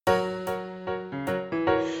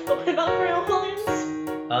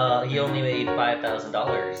He only made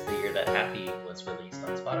 $5,000 the year that Happy was released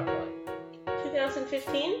on Spotify.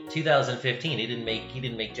 2015? 2015. He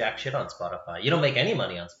didn't make jack shit on Spotify. You don't make any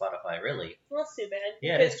money on Spotify, really. Well, that's too bad.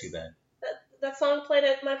 Yeah, it is too bad. That song played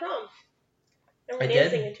at my prom. And we're I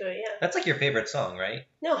dancing did? into it, yeah. That's like your favorite song, right?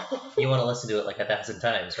 No. You want to listen to it like 1,000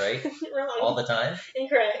 times, right? Wrong. All the time?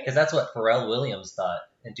 Incorrect. Because that's what Pharrell Williams thought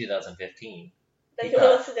in 2015. That He you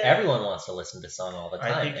thought listen to everyone wants to listen to the song all the I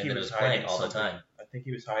time, think and he then it was was playing hiding all the something. time. I think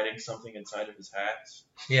he was hiding something inside of his hats.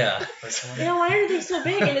 Yeah, Personally. You know, why are they so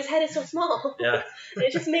big and his head is so small? Yeah.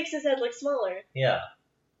 It just makes his head look smaller. yeah.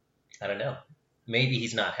 I don't know. Maybe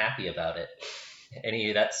he's not happy about it.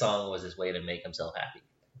 And that song was his way to make himself happy.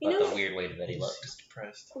 You About know- the weird way that he He's looked. just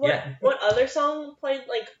depressed. What other song played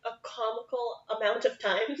like a comical amount of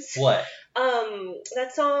times? What?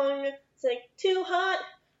 That song, it's like, too hot,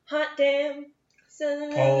 hot damn.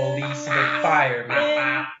 Police and fire.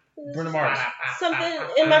 Yeah. Bruno Mars. Something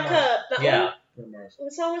in my cup. That Yeah. one? Bruno Mars.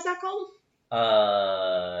 What song was that called?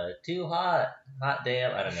 Too hot. Hot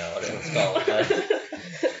damn. I don't know what it was called.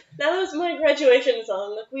 That was my graduation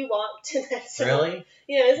song. Like, we walked to that song. Really?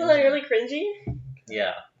 Yeah, isn't that really cringy?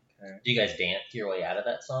 Yeah. Okay. Do you guys dance your way out of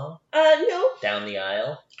that song? No. Down the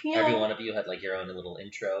aisle? You know, Every one of you had like your own little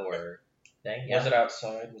intro or thing? Was it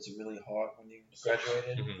outside? Was it really hot when you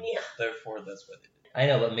graduated? Mhm. Yeah. Therefore, that's what they did. I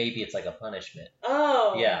know, but maybe it's like a punishment.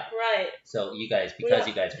 Oh. Yeah. Right. So you guys, We because got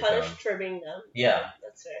you guys were punished dumb. for being dumb. Yeah.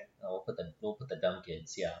 That's fair. We'll put the dumb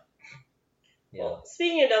kids. Yeah. Yeah. Well,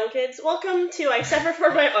 speaking of dumb kids, welcome to I Suffer for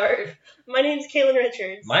My Art. My name's Kaitlin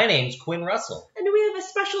Richards. My name's Quinn Russell. And we have a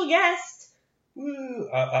special guest. Woo!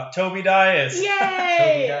 Toby Dyas. Toby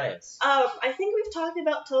Yay! Dyas. I think we've talked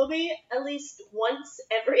about Toby at least once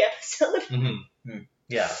every episode. Mm-hmm.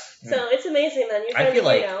 Yeah. So it's amazing then. You're I feel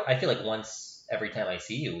now. like once every time I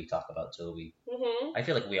see you, we talk about Toby. Mm-hmm. I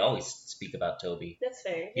feel like we always speak about Toby. That's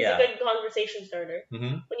fair. He's Yeah. a good conversation starter.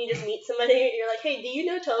 Mm-hmm. When you just meet somebody, you're like, hey, do you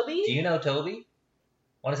know Toby? Do you know Toby?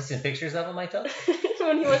 Want to see some pictures of him, I took?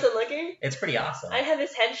 When he wasn't looking. It's pretty awesome. I have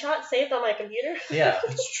his headshot saved on my computer. Yeah.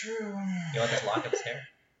 It's true. You want this lock of his hair?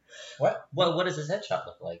 What? What does his headshot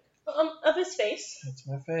look like? Of his face. It's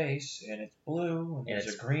my face, and it's blue, and there's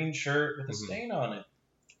it's- a green shirt with a Mhm. stain on it.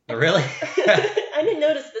 Really? I didn't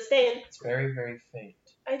notice the stain. It's very, very faint.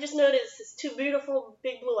 I just noticed his two beautiful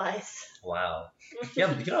big blue eyes. Wow. You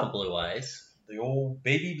don't have blue eyes. The old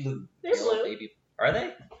baby blue. They're Little blue. baby. Are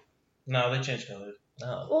they? No, they changed colors.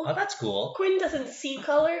 Oh. Well- Oh, that's cool. Quinn doesn't see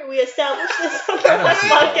color. We established this on I our don't last see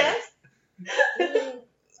podcast.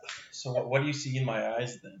 So what do you see in my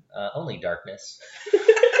eyes then? Only darkness.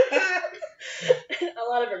 A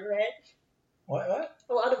lot of regret. What?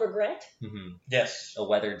 A lot of regret. Mm-hmm. Yes. A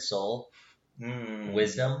weathered soul. Mm.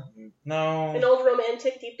 Wisdom. No. An old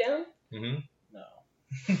romantic deep down. Mm-hmm.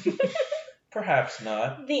 No. Perhaps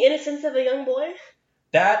not. The innocence of a young boy.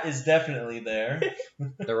 That is definitely there.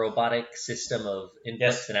 The robotic system of inputs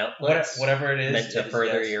Yes. and outputs. Whatever it is. Meant to it is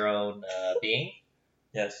further yes. your own being.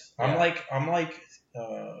 Yes. Yeah. I'm like.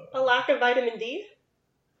 A lack of vitamin D.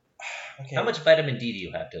 Okay. How much vitamin D do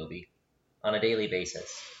you have, Toby? On a daily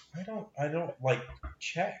basis? I don't like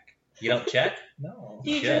check. You don't check? No.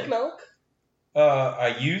 Do you Good. drink milk?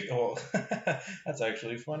 I used. Well, that's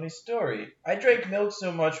actually a funny story. I drank milk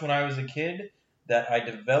so much when I was a kid that I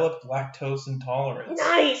developed lactose intolerance.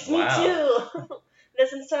 Nice. Wow. Me too.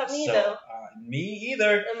 Doesn't stop me So, though. me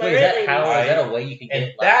either. Am I Wait, right, is that ladies? is that a way you can And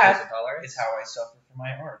get that lactose intolerance? It's how I suffer from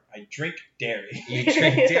my art. I drink dairy. You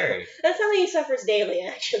drink dairy. That's how he suffers daily,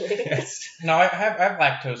 actually. Yes. No, I have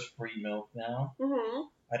lactose-free milk now. Mm-hmm.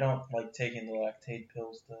 I don't like taking the lactate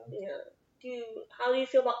pills though. Yeah. How do you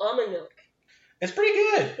feel about almond milk? It's pretty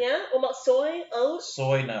good. Yeah. What about soy? Oats?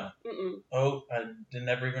 Soy, no. Mm-mm. Oh, I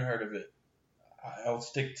never even heard of it. I'll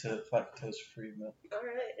stick to lactose-free milk. All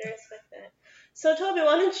right, I respect that. So, Toby,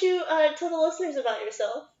 why don't you tell the listeners about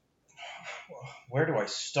yourself? Where do I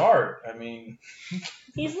start? I mean,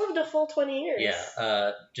 He's lived a full 20 years.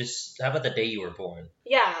 Yeah. Just how about the day you were born?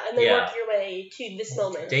 Yeah, and then Yeah. work your way to this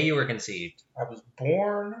moment. Day you were conceived. I was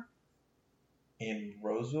born in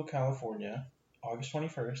Roseville, California, August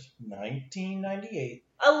 21st, 1998.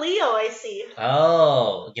 A Leo, I see.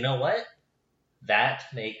 Oh, you know what? That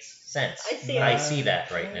makes sense. I see I that. see that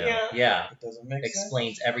right now. Yeah. Yeah. It doesn't make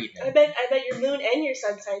Explains everything. I bet your moon and your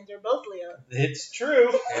sun signs are both Leo. sense. It's true.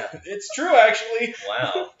 Yeah. It's true, actually.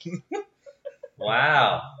 Wow.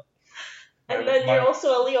 Wow. And My- then my- you're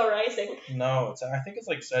also a Leo rising. No, I think it's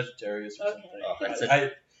like Sagittarius or Okay. Oh, that's something.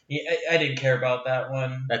 I didn't care about that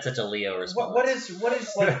one. That's such a Leo response. What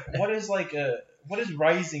does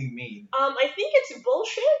rising mean? I think it's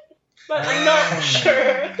bullshit, but I'm not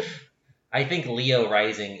sure. I think Leo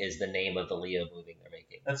Rising is the name of the Leo movie they're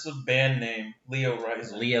making. That's a band name, Leo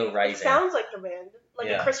Rising. Leo It Rising. sounds like a band, like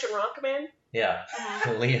Yeah. a Christian rock band. Yeah.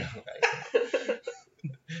 Leo Rising.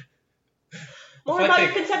 More If I about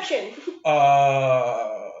think- your conception.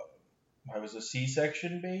 I was a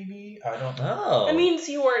C-section baby. I don't know. Oh. That means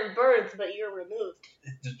you weren't birthed, but you're removed.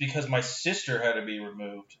 Just because my sister had to be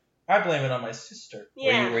removed. I blame it on my sister.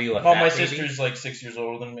 Yeah. Were you a Well, fat my baby? sister's like 6 years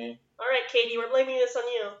older than me. All right, Katie, we're blaming this on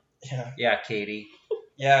you. Yeah. Yeah, Katie.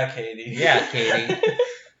 Yeah, Katie. Yeah, Katie.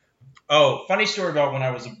 Oh, funny story about when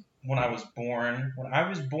I was born. When I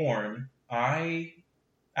was born,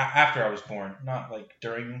 after I was born, not like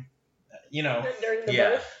during, During the Yeah.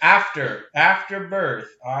 birth. after birth,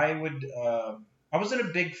 I wasn't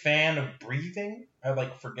a big fan of breathing. I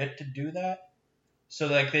like forget to do that. So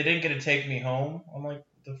like they didn't get to take me home on like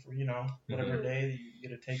whatever Mhm. day that you get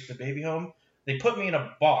to take the baby home. They put me in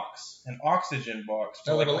a box, an oxygen box. A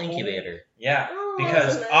for, like, little whole- incubator. Yeah, Oh,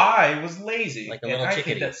 because that's nice. I was lazy. Like a and little I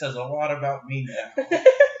chickadee. think that says a lot about me now.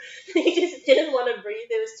 He just didn't want to breathe.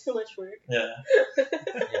 It was too much work. Yeah.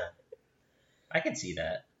 I can see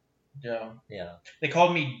that. Yeah. Yeah. They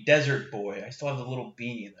called me Desert Boy. I still have the little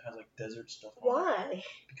beanie that has like desert stuff on it Why?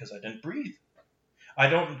 because I didn't breathe. I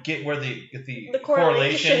don't get where the The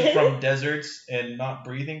correlation. from deserts and not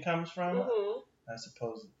breathing comes from. Hmm. I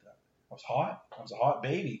suppose I was hot. I was a hot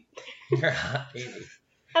baby. You're a hot baby.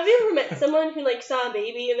 Have you ever met someone who like saw a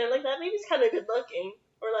baby and they're like, that baby's kind of good looking,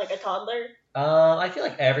 or like a toddler? I feel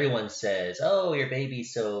like everyone says, "Oh, your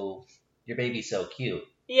baby's so cute."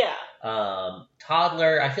 Yeah.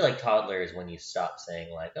 Toddler. I feel like toddler is when you stop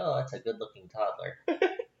saying like, "Oh, that's a good-looking toddler."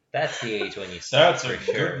 That's the age when you stop. That's a for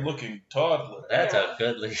sure. good-looking toddler. That's Yeah. a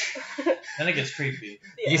good. Then it gets creepy.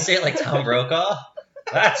 Yeah. You say it like Tom Brokaw.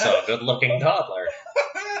 That's a good-looking toddler.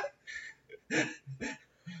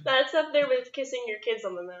 That's up there with kissing your kids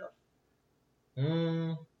on the mouth.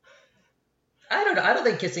 I don't know. I don't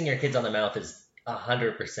think kissing your kids on the mouth is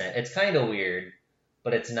 100%. It's kind of weird,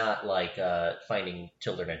 but it's not like finding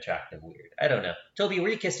children attractive weird. I don't know. Toby, were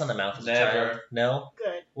you kissed on the mouth as a Never. child? No.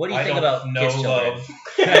 Good. What do you I think don't about know kiss children?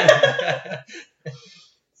 love.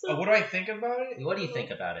 So, What do I think about it? What do you think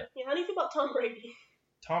about it? yeah, how do you feel about Tom Brady?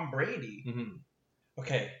 Tom Brady. Mm-hmm.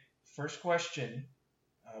 Okay, first question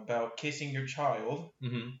about kissing your child.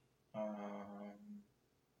 Mm-hmm.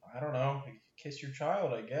 I don't know. Kiss your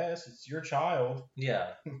child, I guess. It's your child. Yeah.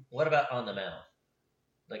 What about on the mouth?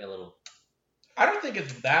 Like a little. I don't think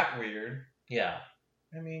it's that weird. Yeah.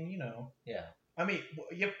 I mean, Yeah. I mean,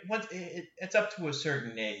 once it's up to a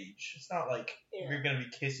certain age. It's not like Yeah. you're gonna be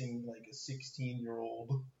kissing like a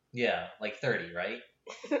 16-year-old. Yeah. Like 30, right?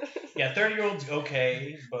 Yeah, 30-year-old's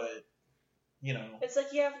okay, but It's like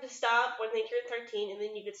you have to stop when they turn 13, and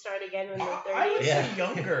then you could start again when they're 30. I would Yeah. say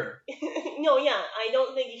younger. No, yeah, I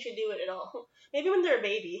don't think you should do it at all. Maybe when they're a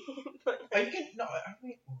baby. You can no. I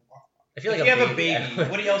mean, I feel if like you have a baby, I-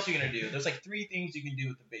 what else are you gonna do? There's like 3 things you can do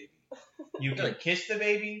with the baby. You can Really? kiss the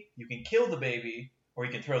baby, you can kill the baby, or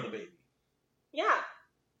you can throw the baby. Yeah,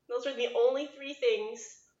 those are the only 3 things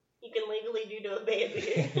you can legally do to a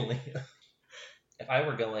baby. If I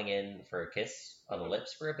were going in for a kiss on the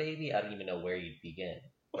lips for a baby, I don't even know where you'd begin,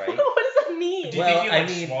 right? What does that mean? Do you Well, think you I like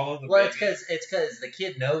mean, swallow the Well, baby? it's because the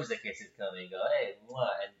kid knows the kiss is coming. Go, hey,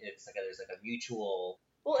 what? And it's like there's like a mutual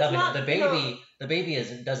Well, it's coming. not The baby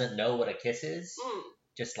doesn't know what a kiss is, Mm.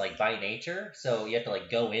 just like by nature. So you have to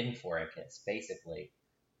like go in for a kiss, basically,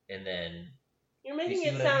 and then You're making see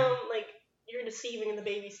it what I mean? sound like you're deceiving the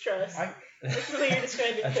baby's trust. I- That's the way you're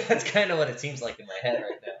describing it. that's kind of what it seems like in my head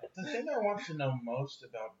right now. The thing I want to know most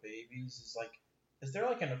about babies is like, is there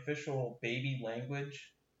like an official baby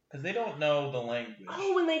language? Because they don't know the language.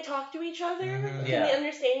 Oh, when they talk to each other? Mhm. Can Yeah. they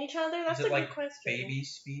understand each other? That's is a it good like question. baby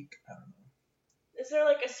speak? I don't know. Is there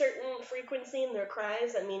like a certain frequency in their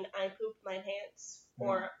cries that mean I pooped my pants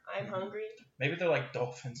or I'm hungry? Maybe they're like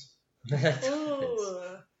dolphins.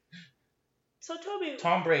 Ooh. So Toby,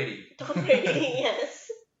 Tom Brady. Tom Brady, yes.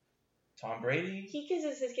 Tom Brady. He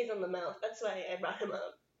kisses his kids on the mouth. That's why I brought him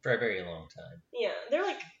up. For a very long time. Yeah, they're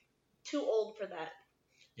like too old for that.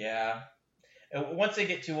 Yeah. Once they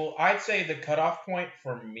get too old, I'd say the cutoff point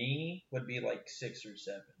for me would be like 6 or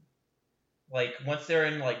 7. Like once they're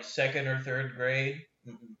in like 2nd or 3rd grade,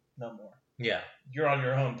 no more. Yeah. You're on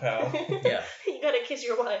your own, pal. Yeah. You gotta kiss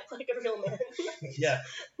your wife like a real man. Yeah.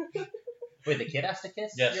 Wait, the kid has to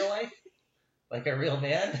kiss Yes. your wife? Like a real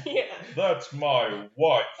man? Yeah. That's my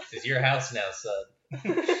wife. This is your house now,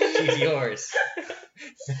 son. She's yours.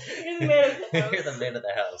 You're the man of the house. You're the man of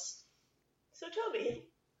the house. So Toby,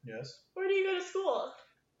 Yes. where do you go to school?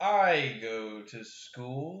 I go to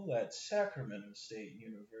school at Sacramento State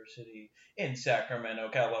University in Sacramento,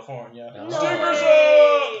 California. Oh. Stingers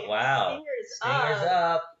Yay! up! Wow. Stingers Stingers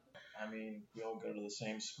up. I mean, we all go to the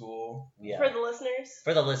same school. Yeah. For the listeners.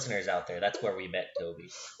 For the listeners out there, that's where we met Toby.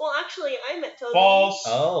 Well, actually, I met Toby. False.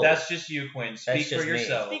 Oh. That's just you, Quinn. Speak That's for just me.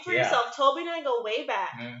 yourself. Speak for Yeah. yourself. Toby and I go way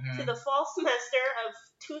back Mhm. to the fall semester of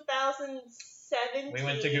 2017. We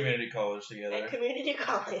went to community college together. At community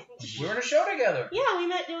college. We were in a show together. Yeah, we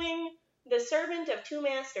met doing The Servant of Two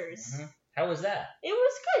Masters. Mhm. How was that? It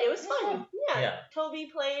was good. It was fun. Yeah. Yeah. Toby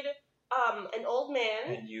played an old man,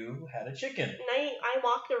 And you had a chicken. and I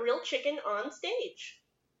walked a real chicken on stage.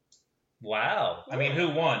 Wow. I mean, who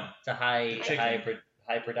won? It's a high Chicken.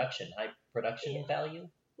 high production Yeah. value,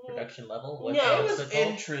 production level. What No. It what's was it called?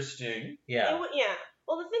 interesting. Yeah. Yeah.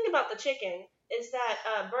 Well, the thing about the chicken is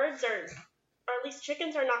that birds are, or at least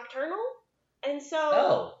chickens are nocturnal, and so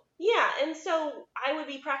Oh. yeah, and so I would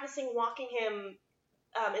be practicing walking him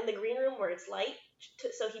in the green room where it's light,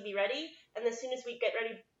 so he'd be ready, and as soon as we get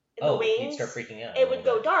ready in the He'd wings, start freaking out. it would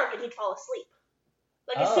go dark and he'd fall asleep.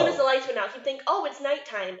 Like as soon as Oh. the lights went out, he'd think, "Oh, it's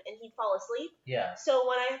nighttime," and he'd fall asleep. Yeah. So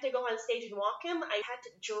when I had to go on stage and walk him, I had to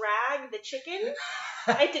drag the chicken.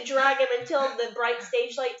 I had to drag him until the bright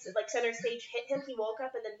stage lights, like center stage, hit him. He woke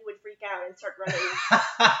up and then he would freak out and start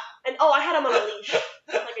running. And I had him on a leash,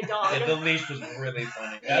 like a dog. Yeah, the leash was really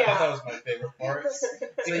funny. I Yeah. thought that was my favorite part.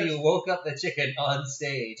 So you woke up the chicken on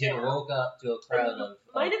stage and Yeah. woke up to a crowd of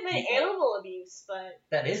Might have been people. animal abuse, but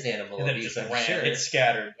That is animal And then it abuse, just I'm ran. sure. It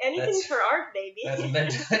scattered. anything's for art, baby. That's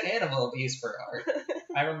mental animal abuse for art.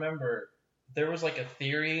 I remember there was like a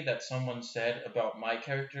theory that someone said about my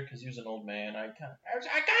character because he was an old man. I gotta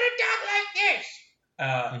talk like this.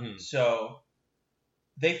 Mhm. So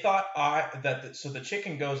they thought so the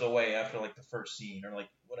chicken goes away after like the first scene or like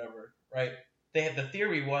whatever, right? The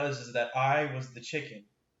theory was that I was the chicken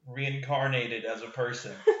reincarnated as a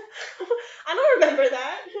person. I don't remember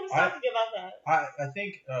that. Who was I- talking about that? I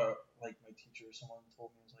think like my teacher or someone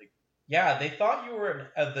told me, was like, yeah, they thought you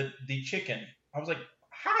were the chicken. I was like,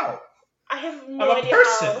 how? I have no I'm a idea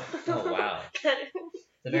person. how. Oh, wow. that,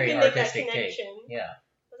 It's a you very can make that artistic take. connection. Yeah.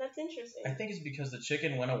 But that's interesting. I think it's because the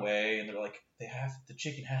chicken went away, and they're like, the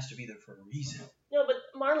chicken has to be there for a reason. No, but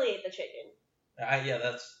Marley ate the chicken. Yeah,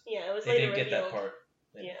 that's Yeah, it was they later didn't get that revealed. part.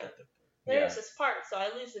 They didn't Yeah. get that part. There's this part, so I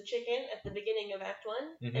lose the chicken at the beginning of Act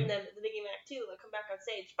 1, Mhm. and then at the beginning of Act 2, I come back on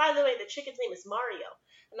stage. By the way, the chicken's name is Mario.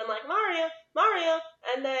 And I'm like, Mario!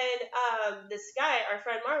 And then this guy, our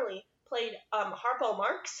friend Marley, played Harpo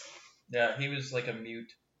Marx. Yeah, he was like a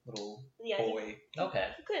mute little Yeah, boy.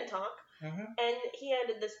 Okay. he couldn't talk. Mhm. And he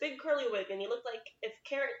had this big curly wig, and he looked like if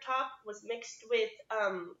Carrot Top was mixed with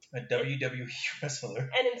A WWE wrestler.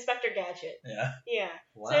 an Inspector Gadget. Yeah, Yeah.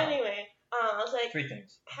 Wow. So anyway, I was like, 3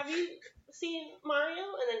 things. have you seen Mario?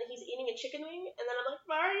 And then he's eating a chicken wing, and then I'm like,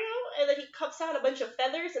 Mario? And then he cups out a bunch of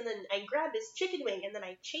feathers, and then I grab his chicken wing, and then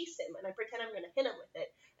I chase him, and I pretend I'm going to hit him with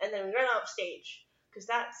it, and then we run off stage. Because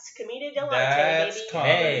that's commedia dell'arte, That's baby.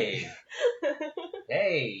 comedy.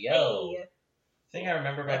 Hey, yo. Hey. Thing I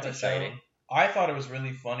remember about That's that show, exciting. I thought it was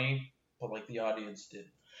really funny, but like the audience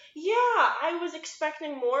didn't. Yeah, I was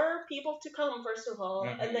expecting more people to come, first of all,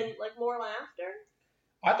 Mhm. and then, like, more laughter.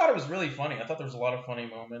 I thought it was really funny. I thought there was a lot of funny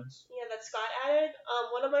moments. Yeah, that Scott added.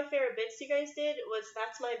 One of my favorite bits you guys did was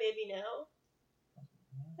 "That's My Baby Now."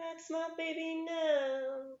 That's my baby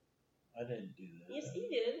now. I didn't do that. Yes, you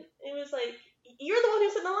did. It was like you're the one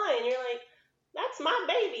who said the line. You're like, "That's my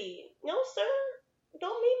baby." No, sir,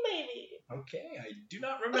 don't mean baby. Okay, I do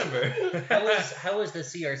not remember. How was the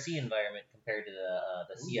CRC environment compared to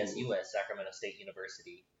the CSUS, Sacramento State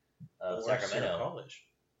University of Or Sacramento College.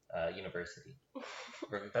 University?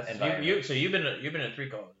 That's, environment. so you've been at 3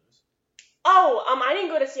 colleges. Oh, I didn't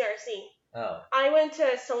go to CRC. Oh, I went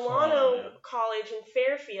to Solano Solano, yeah. College in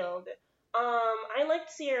Fairfield. I liked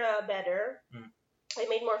Sierra better. Mm. I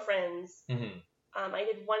made more friends. mm-hmm. I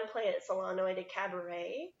did one play at Solano. I did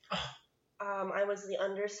cabaret. I was the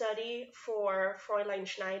understudy for Fräulein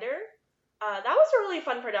Schneider. That was a really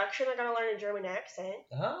fun production. I got to learn a German accent.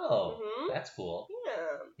 Oh, Mhm. that's cool.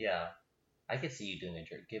 Yeah. Yeah, I could see you doing a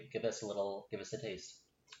jerk. Give us a taste.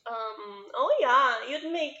 Oh yeah,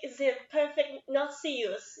 you'd make the perfect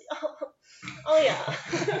Nazius. Oh yeah.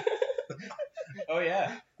 Oh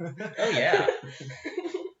yeah. Oh yeah.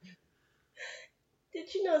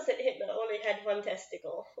 Did you know that Hitler only had one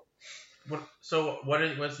testicle?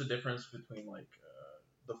 What's the difference between like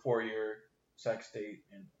the 4-year Sac State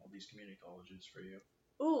and all these community colleges for you?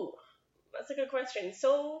 Ooh, that's a good question.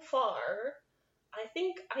 So far, I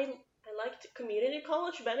think I liked community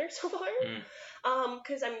college better so far.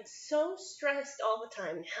 Because I'm so stressed all the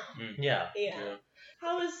time now. Yeah. Yeah.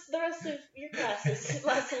 How was the rest of your classes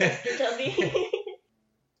last semester, Toby?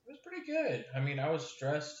 It was pretty good. I mean, I was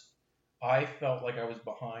stressed. I felt like I was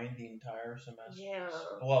behind the entire semester. Yeah.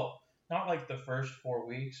 Well, not like the first 4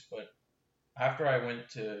 weeks, but after I went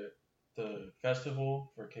to the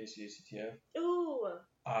festival for KCACTF, Ooh.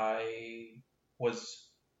 I was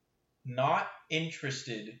not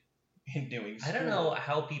interested in doing school. I don't know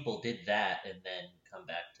how people did that and then come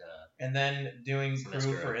back to. And then doing crew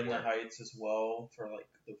Semester for of In the work. Heights as well for like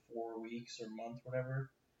the 4 weeks or month,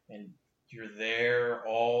 whatever. And you're there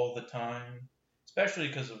all the time, especially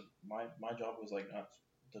because of my job was like not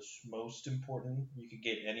the most important. You could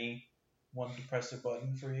get anyone to press a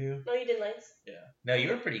button for you. No, you did nice. No, you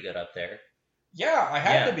were pretty good up there. Yeah, I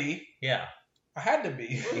had Yeah. to be. Yeah, I had to be.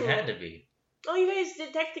 you had to be. Oh, you guys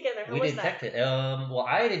did tech together. How We was did that? tech. Well,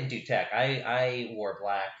 I didn't do tech. I wore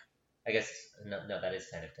black. I guess no, that is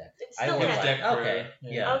kind of tech. It's I still wore It was tech. black. tech crew. Okay,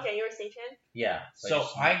 Yeah. yeah, Okay, you were a stagehand? yeah. So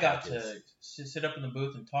just I used got badges. to sit up in the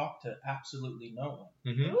booth and talk to absolutely no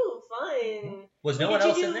one. Mhm. Ooh, fun. Was no What one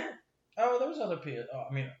did you else in do? there? Oh, there was other people.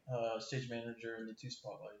 Stage manager and the 2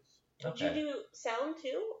 spotlights. Did you do sound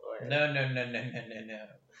too? Or? No.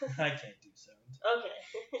 I can't do sound.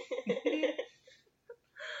 Okay.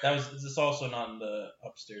 It's also not in the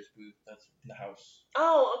upstairs booth. That's in the house.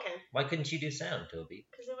 Oh, okay. Why couldn't you do sound, Toby?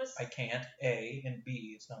 Because it was. I can't. A and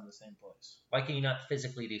B. It's not in the same place Why can you not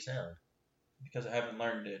physically do sound? because I haven't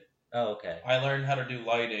learned it. Oh, okay. I learned how to do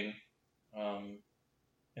lighting,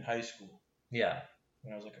 in high school Yeah.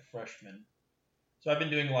 when I was like a freshman. So I've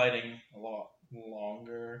been doing lighting a lot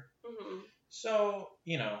longer. Mhm. So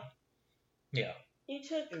Yeah. You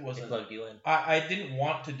took. it They wasn't. plugged you in. I didn't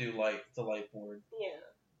want to do the light board, Yeah.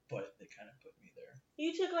 but they kind of put me there.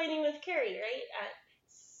 You took lighting with Carrie, right? At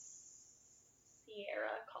Sierra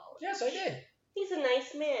College. Yes, I did. He's a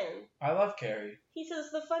nice man. I love Carrie. He says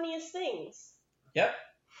the funniest things. Yep.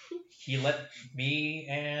 He let me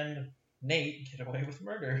and Nate get away with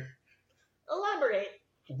murder. Elaborate.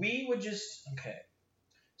 We would just okay.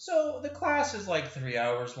 So the class is like 3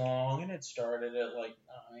 hours long, and it started at like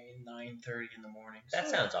 9:30 in the morning. That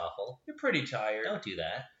So sounds awful. you're pretty tired. Don't do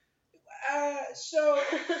that. So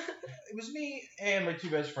it was me and my 2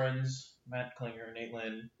 best friends, Matt Klinger and Nate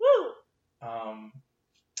Lynn. Woo!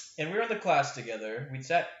 And we were in the class together. We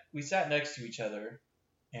sat next to each other,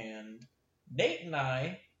 and Nate and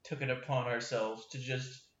I took it upon ourselves to just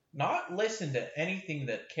not listen to anything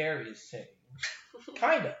that Carrie is saying,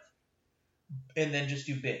 kind of, and then just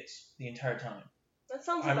do bits the entire time. That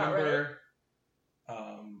sounds I about right. remember,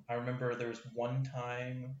 I remember there was one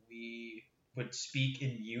time we would speak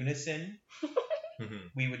in unison.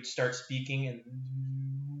 We would start speaking and,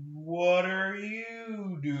 what are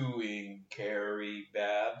you doing, Carrie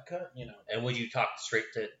Babcock? And would you talk straight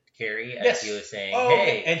to Carrie as Yes. he was saying, Oh,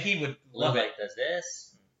 hey, and he would blue love it. light does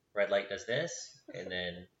this, red light does this, and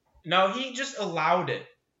then, No, he just allowed it.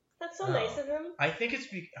 That's so Oh. nice of him. I think it's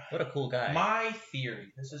what a cool guy. my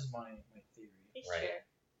theory. This is my theory He's Right. fair.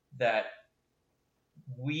 that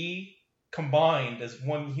we combined as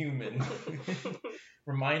one human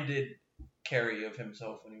reminded Carrie of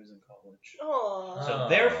himself when he was in college. Aww. So Oh.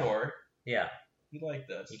 therefore, Yeah, he liked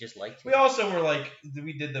us. he just liked We you. also were like,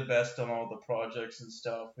 we did the best on all the projects and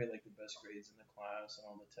stuff. We had like the best grades in the class and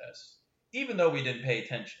all the tests, even though we didn't pay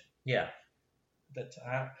attention. Yeah.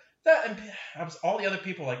 I was all the other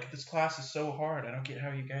people like, this class is so hard. I don't get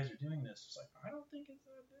how you guys are doing this. It's like, I don't think it's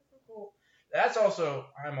that difficult.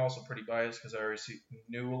 I'm also pretty biased because I already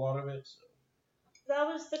knew a lot of it. So. That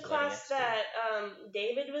was the Letting class it stay. that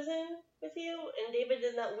David was in with you, and David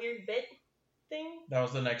did that weird bit thing. That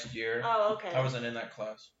was the next year. Oh, okay. I wasn't in that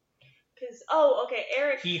class. Okay,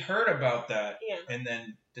 Eric. He heard about that Yeah. and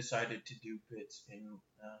then decided to do bits in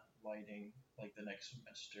lighting like the next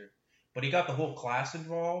semester. But he got the whole class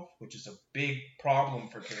involved, which is a big problem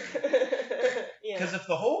for Carrie. Yeah. Because if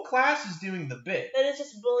the whole class is doing the bit, Then it's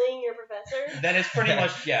just bullying your professor. then it's pretty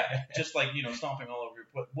much, just like, stomping all over your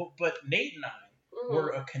foot. But Nate and I Mhm. were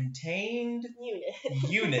a contained Unit.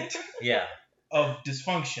 unit Yeah. of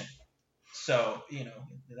dysfunction. So,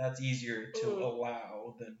 that's easier to Mhm.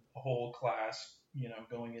 allow than a whole class,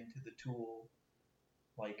 going into the tool,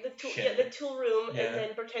 like, The shit. tool room, Yeah. and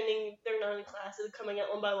then pretending they're not in class and coming out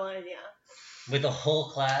one by one. Yeah. With the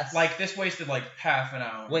whole class. Like, this wasted, like, half an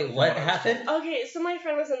hour. Wait, from what I was happened? told. Okay, so my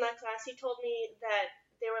friend was in that class. He told me that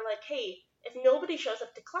they were like, "Hey, if nobody shows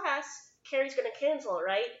up to class, Carrie's gonna cancel,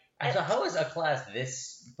 right?" So how is a class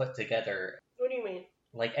this put together? What do you mean?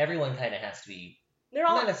 Like everyone kind of has to be They're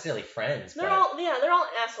all Not necessarily friends, they're but all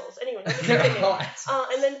assholes. Anyway, let me they're continue. all assholes.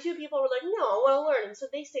 And then 2 people were like, no, I want to learn. And so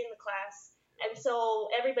they stay in the class. And so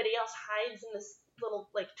everybody else hides in this little,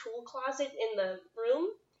 like, tool closet in the room.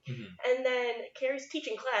 Mhm. And then Carrie's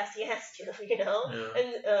teaching class. He has to, you know? Yeah.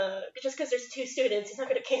 And just because there's 2 students, he's not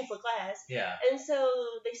going to cancel class. Yeah. And so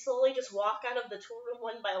they slowly just walk out of the tool room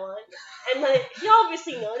one by one. And, like, he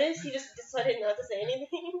obviously noticed. He just decided not to say anything.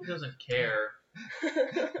 He doesn't care.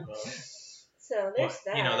 So there's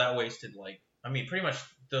that. You know, that wasted, like, I mean, pretty much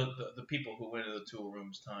the people who went to the tool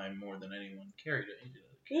room's time more than anyone carried it.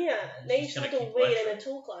 Yeah, they just just had gonna to keep wait in lecturing. a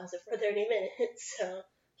tool closet for 30 minutes, so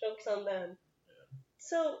joke's on them.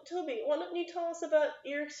 So, Toby, why don't you tell us about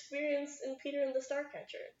your experience in Peter and the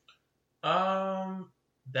Starcatcher?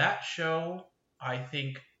 That show, I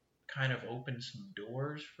think, kind of opened some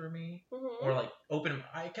doors for me. Mm-hmm. Or, like,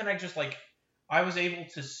 I was able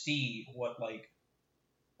to see what, like,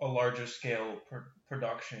 a larger scale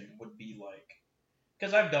production would be like.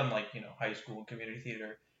 Because I've done, like, you know, high school and community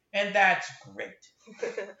theater, and that's great.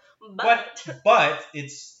 But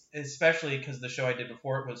it's, especially because the show I did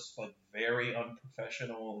before it was, like, very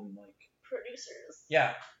unprofessional and, like... Producers.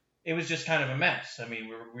 Yeah. It was just kind of a mess. I mean,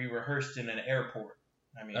 we rehearsed in an airport.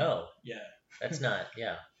 I mean... Oh. Yeah. That's not,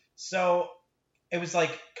 yeah. So, it was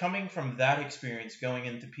like, coming from that experience, going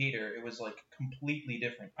into Peter, it was, like, completely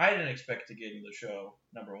different. I didn't expect to get into the show,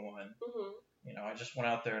 number one. Mm-hmm. You know, I just went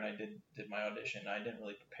out there and I did my audition. I didn't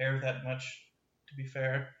really prepare that much, to be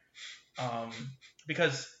fair.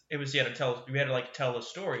 Because it was, we had to, like, tell a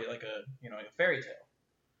story, like a fairy tale.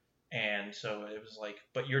 And so it was like,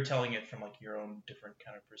 but you're telling it from, like, your own different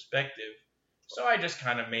kind of perspective. So I just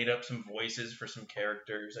kind of made up some voices for some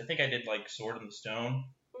characters. I think I did, like, Sword in the Stone.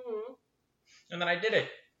 Mm-hmm. And then I did it.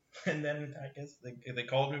 And then I guess they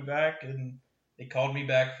called me back, and they called me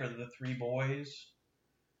back for the 3 boys.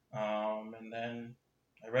 And then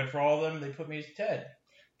I read for all of them. They put me as Ted.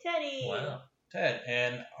 Teddy. Wow. Ted.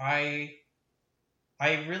 And I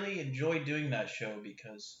really enjoyed doing that show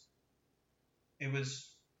because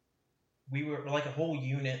we were like a whole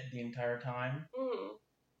unit the entire time. Mm-hmm.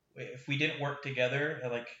 If we didn't work together,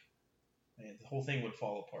 like, the whole thing would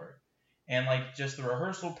fall apart. And, like, just the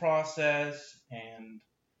rehearsal process and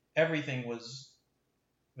everything was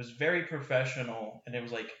very professional, and it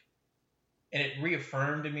was like, and it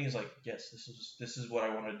reaffirmed to me, is like, yes, this is what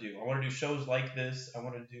I want to do. I want to do shows like this. I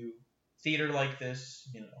want to do theater like this,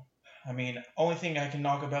 you know. I mean, only thing I can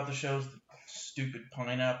knock about the show is the stupid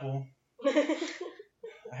pineapple.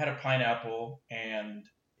 I had a pineapple, and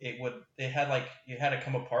it had to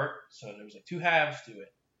come apart, so there was, like, 2 halves to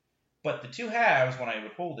it. But the 2 halves, when I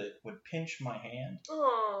would hold it, would pinch my hand.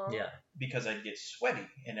 Aww. Yeah. Because I'd get sweaty,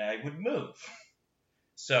 and I would move.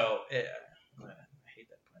 So, I hate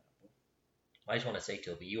that pineapple. I just want to say,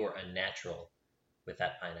 Toby, you are unnatural with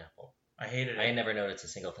that pineapple. I hated it. I never noticed a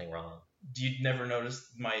single thing wrong. You'd never noticed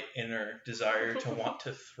my inner desire to want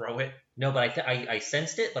to throw it? No, but I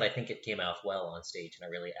sensed it, but I think it came out well on stage, and I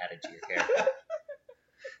really added to your character.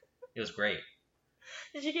 It was great.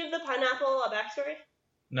 Did you give the pineapple a backstory?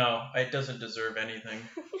 No, it doesn't deserve anything.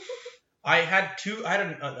 I had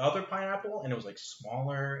another pineapple, and it was, like,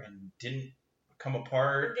 smaller and didn't come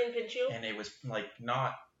apart. It didn't pinch you? And it was, like,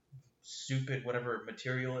 not stupid, whatever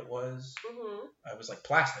material it was. Mm-hmm. It was, like,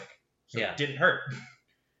 plastic. So Yeah. It didn't hurt.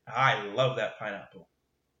 I love that pineapple.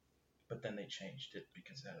 But then they changed it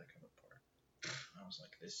because it had to come apart. I was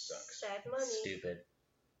like, this sucks. Sad money. Stupid.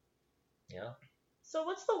 Yeah. So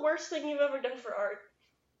what's the worst thing you've ever done for art?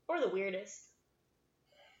 Or the weirdest?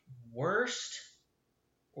 Worst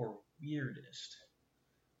or weirdest?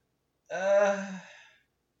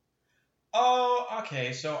 Oh,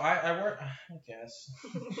 okay. So I work. I guess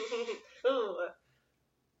Ooh.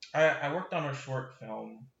 I worked on a short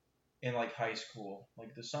film in, like, high school,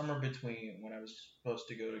 like the summer between when I was supposed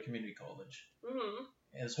to go to community college. Mm-hmm.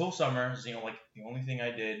 And this whole summer, you know, like, the only thing I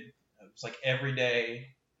did, it was, like, every day,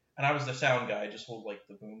 and I was the sound guy. I just hold, like,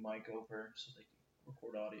 the boom mic over so they can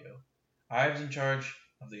record audio. I was in charge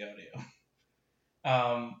of the audio.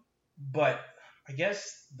 But I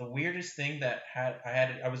guess the weirdest thing that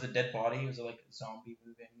I was a dead body. It was like a zombie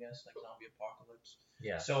movie, I guess, like zombie apocalypse.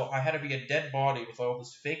 Yeah. So I had to be a dead body with all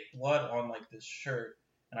this fake blood on, like, this shirt,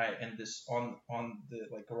 and this on the,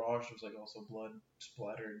 like, garage was, like, also blood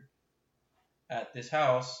splattered at this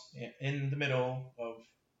house in the middle of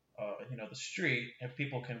the street, and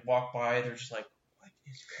people can walk by. They're just like, what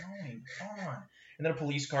is going on? And then a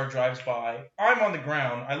police car drives by. I'm on the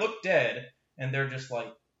ground. I look dead, and they're just like,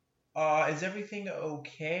 is everything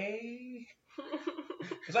okay?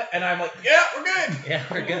 And I'm like, yeah, we're good. Yeah,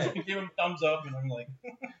 we're good. Give them a thumbs up, and I'm like,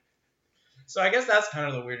 So I guess that's kind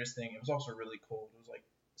of the weirdest thing. It was also really cold. It was like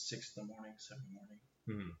 6 in the morning, 7 in the morning.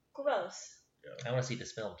 Gross. Yeah. I want to see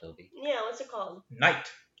this film, Toby. Yeah, what's it called?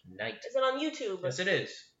 Night. Is it on YouTube? Yes, it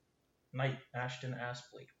is. Night. Ashton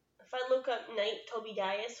Aspley. If I look up Night Toby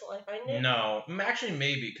Dyas, will I find it? No, actually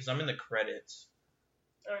maybe because I'm in the credits.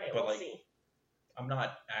 All right, But, we'll like, see. I'm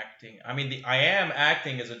not acting. I mean, I am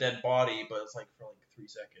acting as a dead body, but it's like for like 3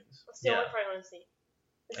 seconds. Still, Yeah. I probably want to see.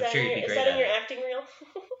 I'm sure you'd be great in at your it. acting reel?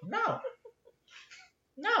 No.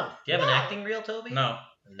 No. Do you have an No. acting reel, Toby? No.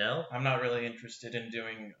 No? I'm not really interested in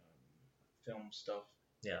doing film stuff.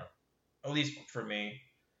 Yeah. At least for me.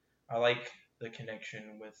 I like the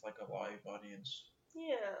connection with like a live audience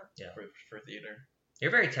Yeah. for theater.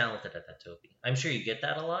 You're very talented at that, Toby. I'm sure you get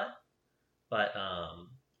that a lot. But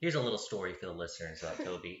here's a little story for the listeners about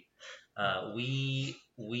Toby.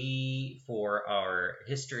 We for our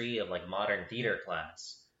history of like modern theater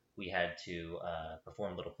class, we had to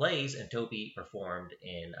perform little plays, and Toby performed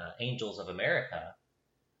in Angels of America.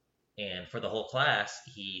 And for the whole class,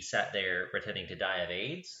 he sat there pretending to die of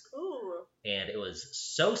AIDS. Ooh. And it was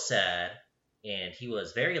so sad, and he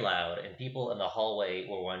was very loud, and people in the hallway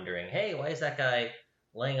were wondering, hey, why is that guy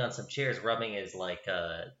laying on some chairs rubbing his like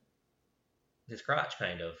his crotch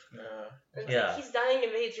kind of. It's Yeah. like, he's dying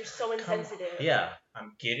of AIDS, you're so insensitive. Yeah.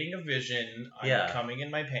 I'm getting a vision. I'm Yeah. coming in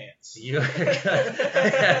my pants. You're good.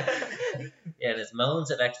 Yeah, and his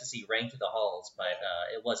moans of ecstasy rang through the halls, but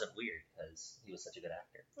it wasn't weird because he was such a good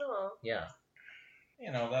actor. Aw. Yeah.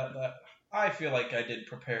 You know, that I feel like I didn't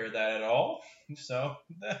prepare that at all. So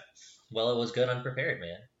Well, it was good unprepared,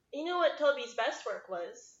 man. You know what Toby's best work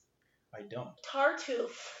was? I don't.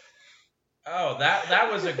 Tartuffe. Oh,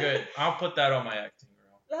 that was a good. I'll put that on my acting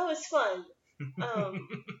reel. That was fun.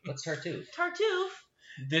 What's Tartuffe? Tartuffe.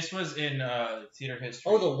 This was in theater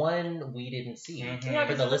history. Oh, the one we didn't see. Mhm. Yeah, For because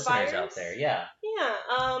the of the listeners fires? out there, yeah. Yeah.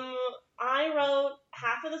 I wrote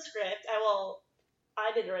half of the script.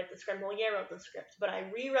 I didn't write the script. Well, yeah, wrote the script, but I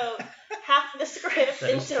rewrote half the script That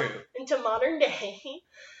is true. into modern day.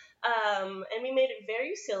 And we made it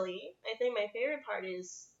very silly. I think my favorite part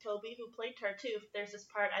is Toby, who played Tartuffe. There's this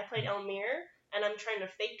part I played Elmir, and I'm trying to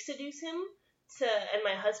fake seduce him and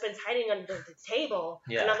my husband's hiding under the table,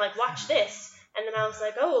 Yeah. and I'm like, watch this. And then I was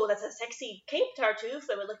like, oh, that's a sexy cape, Tartuffe.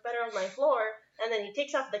 It would look better on my floor. And then he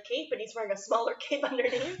takes off the cape, and he's wearing a smaller cape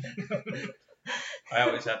underneath. I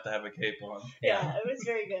always have to have a cape on. Yeah, it was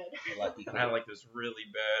very good. Lucky. I had like this really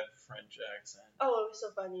bad French accent. Oh, it was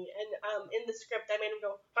so funny. And in the script, I made him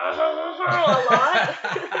go ha ha ha a lot.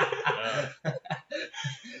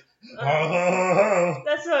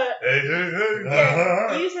 That's what.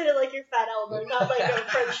 Yeah, you said it like you're Fat Elmer, not like a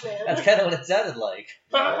French man. That's kind of what it sounded like.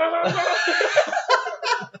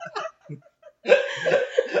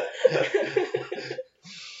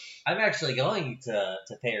 I'm actually going to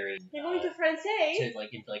Paris. You're going to Francais?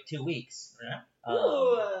 In 2 weeks. Yeah.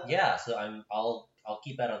 Ooh. Yeah, so I'll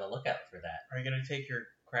keep that on the lookout for that. Are you gonna take your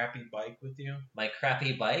crappy bike with you? My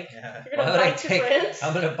crappy bike. Yeah. You're gonna bike to France?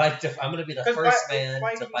 I'm gonna be the 'Cause first biking's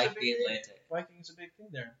man to a bike big the thing. Atlantic. Biking's a big thing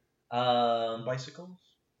there. Bicycles. Bicycles?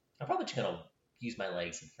 I'm probably just gonna use my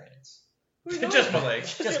legs in France. Who are you going Just with? my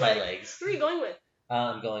legs. Just my legs. Who are you going with?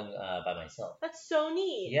 I'm going by myself. That's so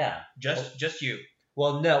neat. Yeah. Just you.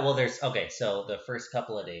 Well, no. Well, so the first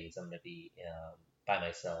couple of days I'm gonna be by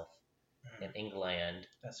myself in England,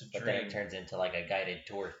 That's a but then dream. it turns into like a guided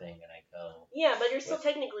tour thing, and I go. Yeah, but you're still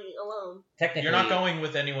technically alone. Technically, You're not going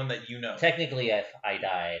with anyone that you know. Technically, if I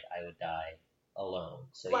died, I would die alone.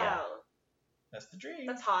 So Wow. That's the dream.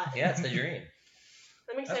 That's hot. yeah, it's the dream.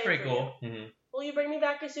 I'm excited That's pretty for cool. you. Mm-hmm. Will you bring me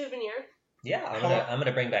back a souvenir? Yeah, I'm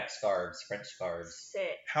gonna bring back scarves, French scarves,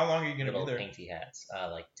 Sick. How long are you gonna little be there? painty hats.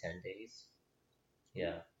 Like 10 days.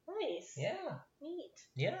 Yeah. Nice. Yeah. Neat.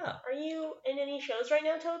 Yeah. Are you in any shows right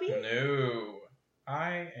now, Toby? No.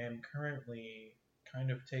 I am currently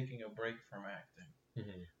kind of taking a break from acting.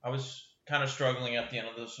 Mm-hmm. I was kind of struggling at the end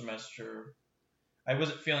of the semester. I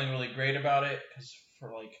wasn't feeling really great about it because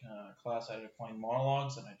for like class I had to find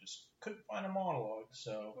monologues and I just couldn't find a monologue.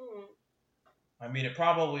 So I mean it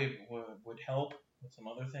probably would help with some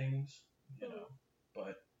other things, you know,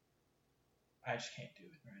 but I just can't do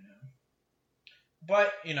it right now.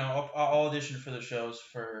 But you know I'll audition for the shows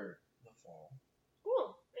for the fall.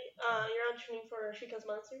 Cool. You're auditioning for Chico's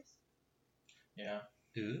Monsters? Yeah.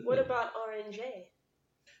 Ooh. What about R&J?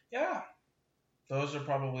 Yeah. Those are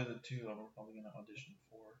probably the two I'm probably going to audition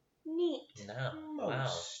for. Neat. No. Wow.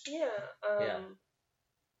 Most. Yeah. Yeah.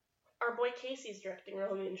 Our boy Casey's directing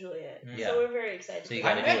Romeo and Juliet. Yeah. So we're very excited. So you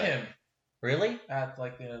I gotta met do it. him. Really? at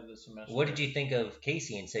like the end of the semester. What did you think of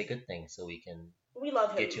Casey and say good things so we can We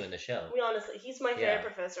love him. get you in the show? We honestly, he's my favorite Yeah.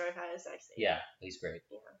 professor I've had as actually. Yeah, he's great.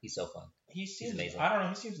 Yeah. He's so fun. He seems amazing. I don't know.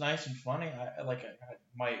 He seems nice and funny.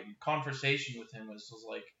 My conversation with him was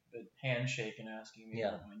like a handshake and asking me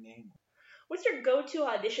Yeah. what my name was. What's your go-to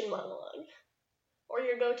audition monologue? Or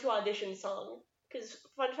your go-to audition song? Because,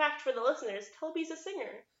 fun fact for the listeners, Toby's a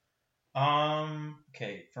singer.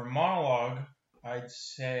 Okay, for monologue, I'd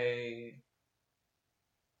say.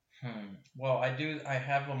 Well, I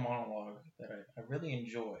have a monologue that I really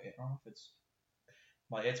enjoy. I don't know if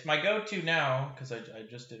it's my go-to now because I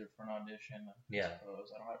just did it for an audition. Yeah. I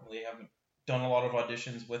suppose I haven't done a lot of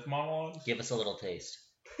auditions with monologues. Give us a little taste.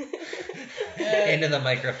 Into the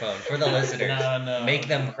microphone for the listeners. No. Make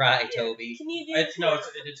them cry, Toby. Can you do It's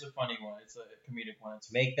a funny one. It's a comedic one.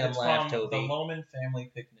 Make them it's laugh, from Toby. The Loman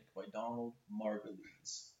Family Picnic by Donald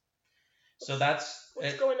Margulies. So that's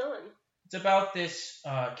What's going on? It's about this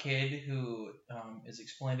kid who is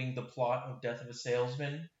explaining the plot of Death of a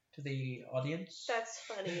Salesman to the audience. That's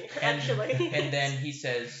funny, actually. And then he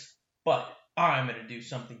says, but I'm going to do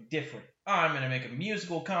something different. I'm going to make a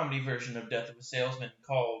musical comedy version of Death of a Salesman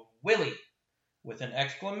called Willie, with an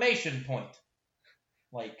exclamation point.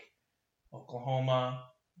 Like Oklahoma,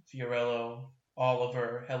 Fiorello,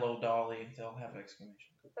 Oliver, Hello Dolly, they'll have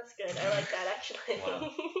exclamation points. That's good. I like that, actually.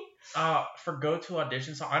 Wow. For go-to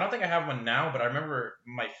audition song, I don't think I have one now, but I remember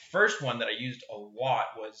my first one that I used a lot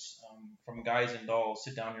was from Guys and Dolls,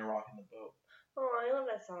 Sit Down, You're Rocking the Boat. Oh, I love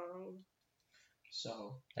that song.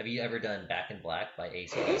 So, Have you ever done Back in Black by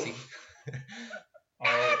AC/DC?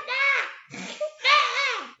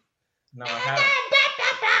 No, I haven't.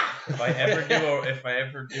 If I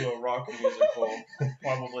ever do a rock musical,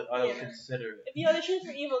 probably I'll consider it. If you audition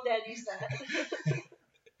for Evil Dead, use that.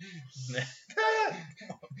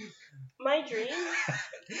 My dream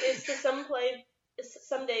is to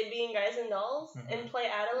someday be in Guys and Dolls and play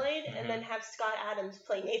Adelaide, and then have Scott Adams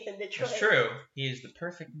play Nathan Detroit. That's true. He is the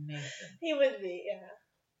perfect Nathan. He would be, yeah.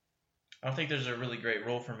 I don't think there's a really great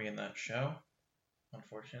role for me in that show,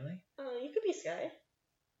 unfortunately. Oh, you could be Sky.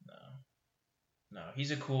 No,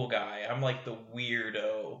 he's a cool guy. I'm like the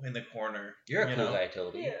weirdo in the corner. You're a cool guy,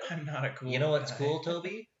 Toby. Yeah. I'm not a cool guy. You know what's cool,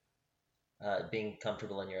 Toby? Being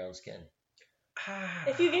comfortable in your own skin.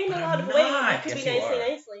 If you gain a lot of weight, you could be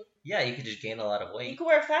nicely. Yeah, you could just gain a lot of You weight. could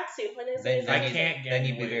wear a fat suit. Then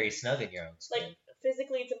you'd be very snug in your own skin. Like,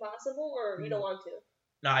 physically it's impossible, or you don't want to?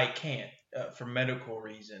 No, I can't. For medical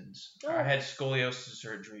reasons. Oh. I had scoliosis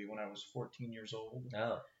surgery when I was 14 years old.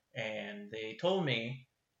 Oh. And they told me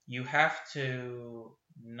you have to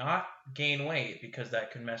not gain weight because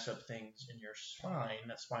that could mess up things in your spine.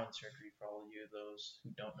 That's spine surgery for all of you, those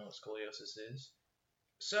who don't know what scoliosis is.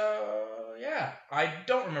 So, yeah. I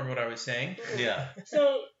don't remember what I was saying. Yeah.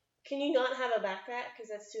 So, can you not have a backpack because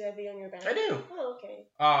that's too heavy on your back? I do. Oh, okay.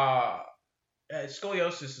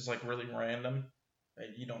 Scoliosis is like really random.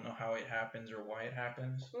 You don't know how it happens or why it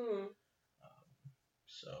happens. Mm-hmm.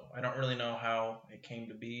 So I don't really know how it came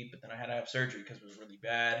to be, but then I had to have surgery because it was really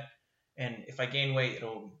bad. And if I gain weight,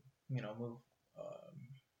 it'll, move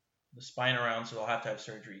the spine around, so I'll have to have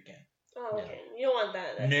surgery again. Oh, okay. Yeah. You don't want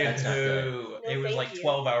that. That's not good. It was like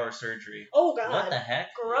 12-hour surgery. Oh, God. What the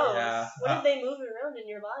heck? Gross. Yeah. What did they move around in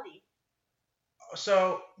your body?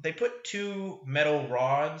 So they put 2 metal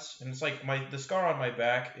rods, and it's like the scar on my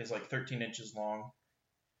back is like 13 inches long.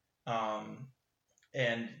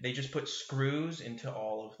 And they just put screws into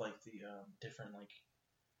all of like the different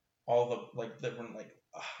all the different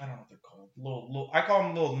I don't know what they're called. Little I call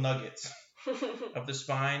them little nuggets of the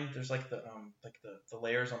spine. There's like the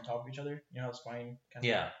layers on top of each other. You know how the spine kind of.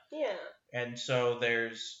 Yeah. Yeah. And so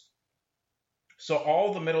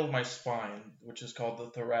all the middle of my spine, which is called the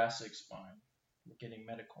thoracic spine. We're getting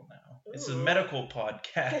medical now. Ooh. It's a medical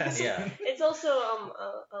podcast. Yeah. It's also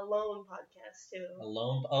a loan podcast too. A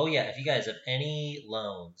loan? Oh yeah. If you guys have any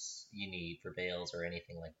loans you need for bails or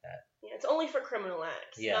anything like that. Yeah, it's only for criminal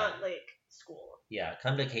acts, not like school. Yeah,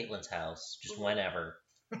 come to Kaitlin's house just whenever,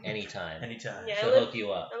 anytime. Anytime. Yeah, She'll hook you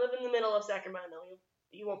up. I live in the middle of Sacramento.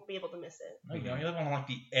 You won't be able to miss it. No, you don't. You live on like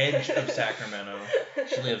the edge of Sacramento.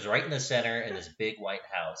 She lives right in the center in this big white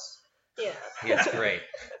house. Yeah. Yeah, it's great.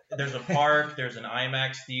 There's a park. There's an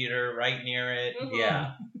IMAX theater right near it. Mm-hmm.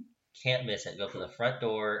 Yeah. Can't miss it. Go to the front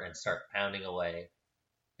door and start pounding away,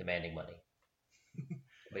 demanding money.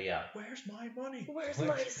 But yeah. Where's my money? Where's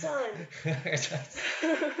my son? Where's my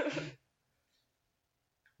son?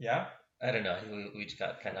 Yeah? I don't know. We just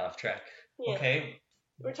got kind of off track. Yeah. Okay.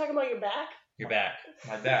 We're talking about your back? Your back.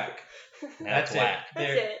 My back. Now it's whack.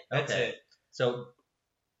 That's it. That's Okay. it. So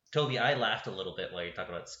Toby, I laughed a little bit while you're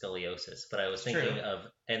talking about scoliosis, but I was It's thinking true. of,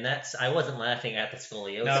 and I wasn't laughing at the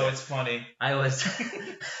scoliosis. No, it's funny. I was,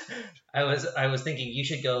 I was thinking you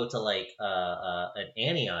should go to like an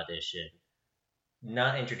Annie audition,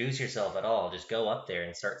 not introduce yourself at all, just go up there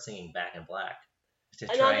and start singing Back in Black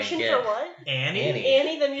to An try audition and get for what? Annie?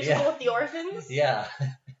 Annie, the musical Yeah. with the orphans? Yeah,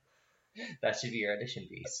 that should be your audition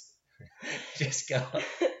piece. Just go.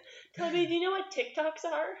 Toby, do you know what TikToks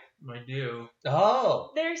are? I do.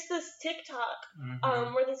 Oh, There's this TikTok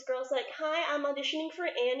Mhm. where this girl's like, "Hi, I'm auditioning for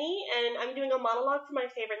Annie, and I'm doing a monologue for my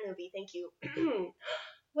favorite movie. Thank you."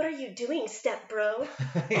 What are you doing, step bro?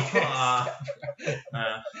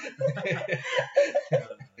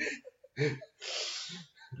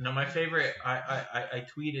 No, my favorite. I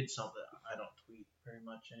tweeted something. I don't tweet very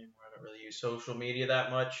much anymore. I don't really use social media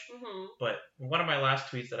that much. Mm-hmm. But one of my last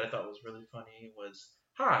tweets that I thought was really funny was,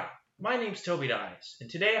 "Hi, my name's Toby Dyas, and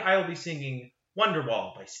today I will be singing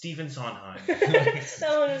Wonderwall by Stephen Sondheim."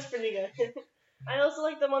 That one was pretty good. I also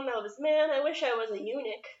like the one that was, "Man, I wish I was a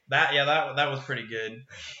eunuch." That was pretty good.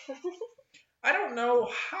 I don't know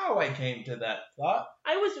how I came to that thought.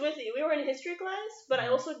 I was with you. We were in history class, but I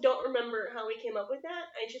also don't remember how we came up with that.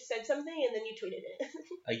 I just said something and then you tweeted it.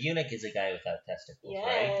 a eunuch is a guy without testicles, Yes.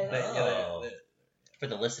 right? They- Oh. For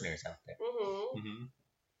the listeners out there, Mm-hmm.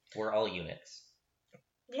 we're all eunuchs.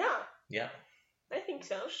 Yeah, Yeah. I think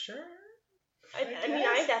so. Sure. I mean,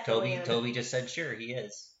 I definitely am. Toby just said sure he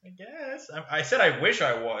is. I guess. I said I wish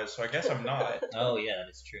I was, so I guess I'm not. Oh yeah,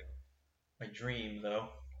 that is true. My dream, though.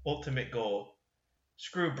 Ultimate goal.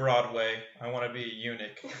 Screw Broadway. I want to be a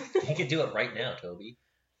eunuch. You could do it right now, Toby.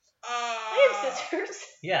 I have scissors.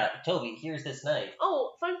 Yeah, Toby, here's this knife.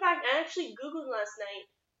 Oh, fun fact, I actually Googled last night,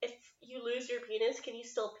 if you lose your penis, can you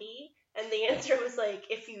still pee? And the answer was like,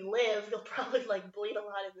 if you live, you'll probably like bleed a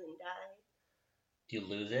lot and then die. Do you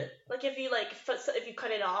lose it? Like if you if you cut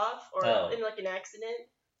it off or in like an accident.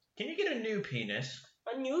 Can you get a new penis?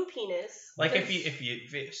 A new penis. Like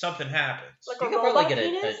if something happens. Like You a could probably robot get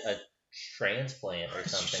penis? a transplant or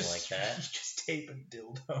something like that. Just tape a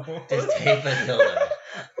dildo. Just tape a dildo.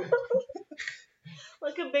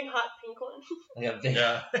 Like a big hot pink one. Like a big,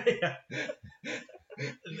 Yeah.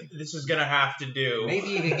 This is gonna have to do. Maybe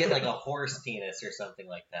you could get like a horse penis or something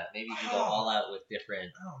like that. Maybe you can go all out with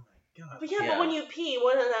different. Oh my god. But yeah, Yeah. but when you pee,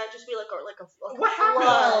 wouldn't that just be like a What happens?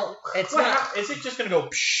 flood? It's What not. is it just gonna go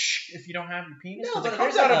psh if you don't have your penis? No, 'Cause but it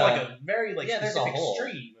comes there's out of like like a very like yeah, there's a specific hole.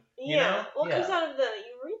 stream. Yeah. You know? Well, it comes Yeah. out of the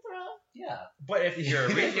urethra. Yeah. But if your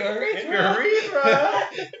If your urethra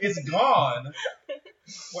is gone,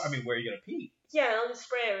 well, I mean, where are you gonna pee? Yeah, it'll just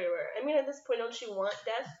spray everywhere. I mean, at this point, don't you want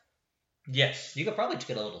death? Yes. You could probably just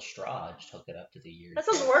get a little straw, just hook it up to the ear. That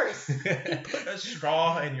sounds worse. Put a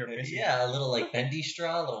straw in your pussy. Yeah, a little like bendy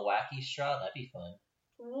straw, a little wacky straw. That'd be fun.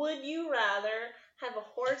 Would you rather have a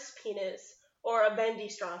horse penis or a bendy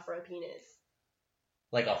straw for a penis?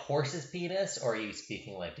 Like a horse's penis, or are you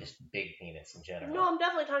speaking like just big penis in general? No, I'm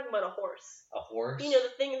definitely talking about a horse. A horse. You know, the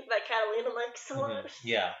thing that Catalina likes so Mhm. much.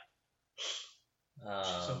 Yeah.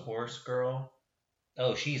 She's a horse girl.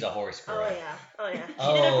 Oh, she's a horse girl. Oh yeah. She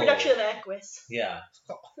did a Oh. production of Equus. Yeah.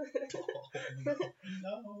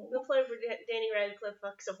 No. The play for Danny Radcliffe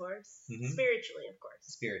fucks a horse. Mhm. Spiritually, of course.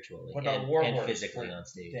 Spiritually What about and, War and Horse, physically where on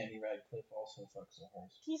stage. Danny Radcliffe also fucks a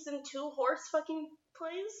horse. He's in 2 horse fucking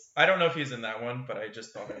plays? I don't know if he's in that one, but I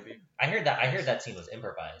just thought it'd be. I heard that scene was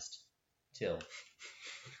improvised too.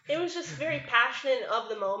 It was just very passionate of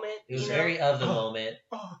the moment. It was you know? very of the moment,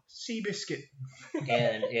 Oh, Seabiscuit.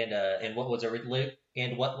 and what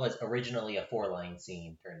was originally a 4-line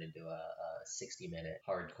scene turned into a 60-minute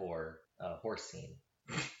hardcore horse scene.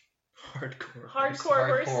 Hardcore. Hardcore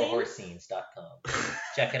horse Hardcorehorse-scenes.com.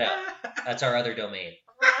 Check it out. That's our other domain.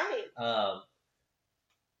 Alright.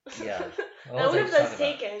 Yeah. What I was wonder if just that's talking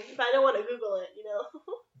about? taken, but I don't want to Google it, you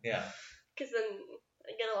know? Yeah. Because then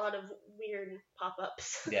I get a lot of weird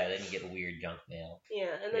pop-ups. Yeah. Then you get weird junk mail. Yeah,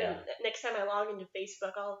 and then Yeah. next time I log into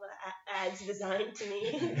Facebook, all the ads designed to me.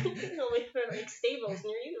 It'll be for like stables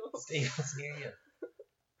near you. Stables near you.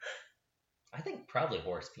 I think probably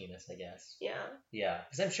horse penis. I guess. Yeah. Yeah,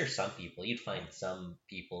 because I'm sure you'd find some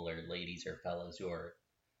people or ladies or fellas who are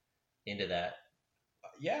into that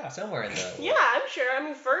Yeah. somewhere in the. Yeah, I'm sure. I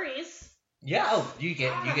mean, furries. Yeah. Oh, you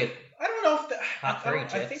get. I don't know if the, Hot furry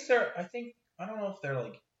chicks. I don't know if they're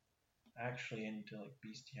like actually into like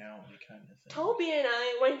bestiality kind of thing. Toby and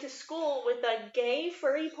I went to school with a gay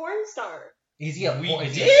furry porn star. Is he a We porn?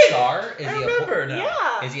 Is he a did? star? Is I he remember now.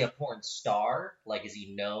 Yeah. Is he a porn star? Like, is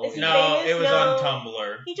he known? Is he No, famous? it was No. on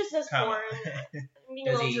Tumblr. He just does Come porn. on. I'm being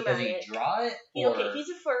a Does little he dramatic. draw it? Or... Okay, he's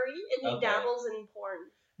a furry and he Okay. dabbles in porn.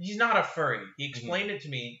 He's not a furry. He explained it to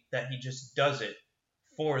me that he just does it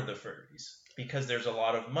for the furries because there's a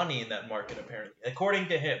lot of money in that market apparently, according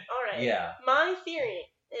to him. All right. Yeah. My theory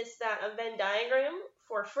is that a Venn diagram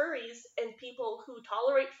for furries and people who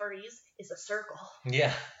tolerate furries is a circle.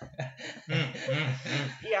 Yeah.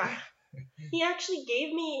 Yeah. He actually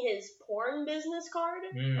gave me his porn business card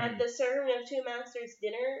at the Serving of Two Masters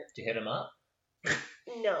dinner. Did you hit him up?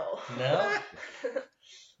 No. No?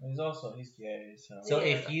 He's gay, so. So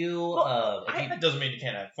Yeah. if you, Well, That doesn't mean you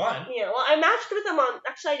can't have fun. Yeah, well, I matched with him on.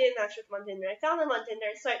 Actually, I didn't match with him on Tinder. I found him on Tinder,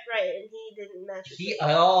 swiped right, and he didn't match with me.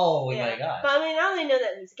 Oh Yeah. my god. But I mean, now they know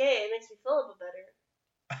that he's gay. It makes me feel a little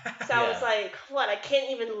better. So I was like, what? I can't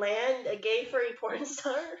even land a gay furry porn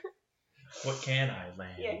star? What can I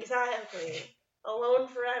land? Yeah, exactly. Alone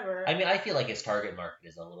forever. I mean, I feel like his target market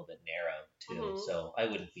is a little bit narrow too, Mhm. so I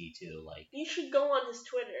wouldn't be too like. You should go on his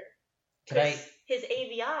Twitter. Could I? His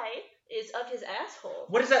AVI is of his asshole.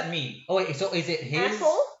 What does that mean? Oh wait, so is it his?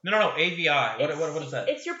 Asshole? No, AVI. What is that?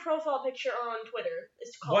 It's your profile picture on Twitter.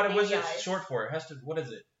 It's called AVI. What is it short for? It has to. What is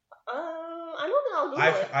it? I don't know. I'll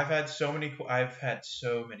Google it. I've had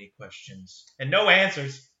so many questions and no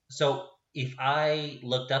answers. So if I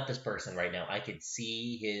looked up this person right now, I could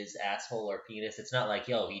see his asshole or penis. It's not like,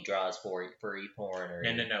 yo, he draws furry porn or.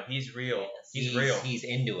 No. He's real. Yes. He's real. He's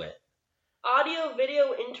into it. Audio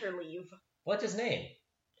video interleave. What's his name?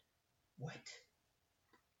 What?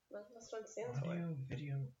 That's what it stands for. Audio,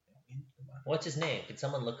 video. What's his name? Can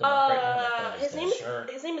someone look him up right now? My phone is dead.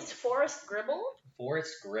 His name is Forrest Gribble.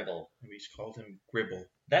 Forrest Gribble. We just called him Gribble.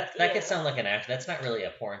 That could sound like an act. That's not really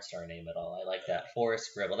a porn star name at all. I like that.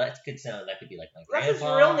 Forrest Gribble. That could be like my grandpa. That's his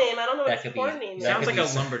real name. I don't know what That his could porn be- name is. that Sounds could like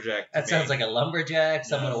be a lumberjack. That sounds like a lumberjack.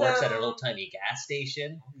 Someone who He's, works at an old timey gas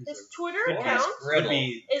station. His Twitter Forrest account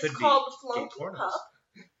Gribble. is called Flunky pornos. Pup.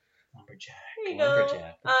 Lumberjack. Here you go.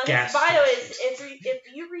 Lumberjack. His bio is if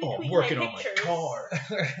you retweet I'm working my on my pictures. car.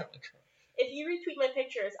 If you retweet my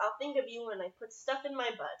pictures, I'll think of you when I put stuff in my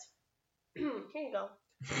butt. Here you go.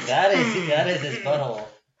 That is his butthole.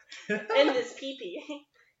 And this pee-pee.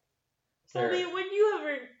 Sir. Toby, would you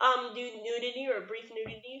ever do nudity or brief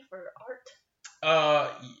nudity for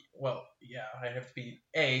art? Well, yeah, I'd have to be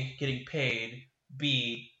A, getting paid,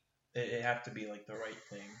 B, it'd have to be like the right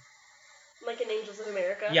thing. Like in Angels of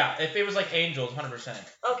America? Yeah, if it was like Angels, 100%.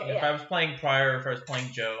 Okay, If I was playing Pryor, if I was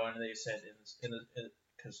playing Joe, and they said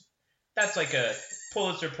because that's like a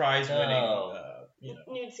Pulitzer Prize winning,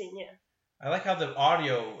 Nude scene, yeah. I like how the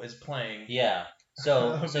audio is playing. Yeah.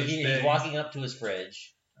 So These he's things. walking up to his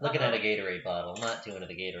fridge, looking at a Gatorade bottle, not doing the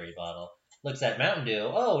Gatorade bottle. Looks at Mountain Dew.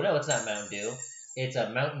 Oh no, it's not Mountain Dew. It's a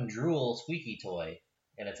Mountain Drool squeaky toy,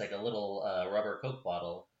 and it's like a little rubber Coke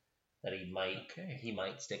bottle that he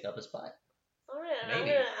might stick up his butt. All right,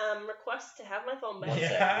 Maybe. I'm gonna request to have my phone back. One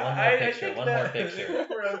sec. One more picture. One more picture.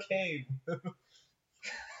 We're okay.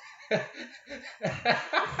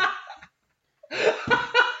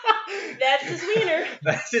 That's his wiener.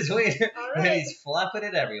 That's his wiener. All And right. he's flopping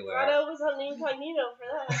it everywhere. Rado was on incognito for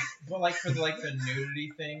that. But like for the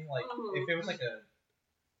nudity thing, like Mhm. if it was like a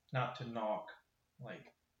not to knock, like,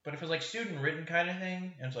 but if it was like student written kind of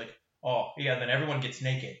thing, and it's like, oh yeah, then everyone gets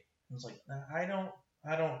naked. It's like I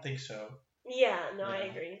don't think so. Yeah, no, I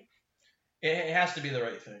Yeah. agree. It has to be the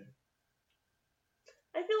right thing.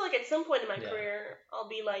 I feel like at some point in my Yeah. career, I'll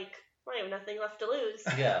be like, I have nothing left to lose.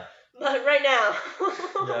 Yeah. But right now,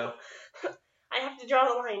 Yeah. I have to draw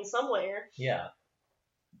the line somewhere. Yeah.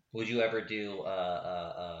 Would you ever do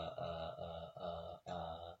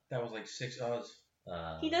That was like 6 Oz.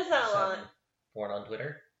 He does that a lot. porn on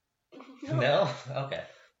Twitter? No. No? Okay.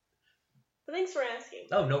 But thanks for asking.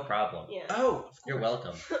 Oh, no problem. Yeah. Oh, You're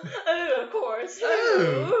welcome. Oh, of course.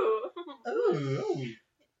 Oh. Ooh.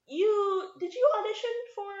 Did you audition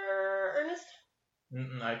for Ernest?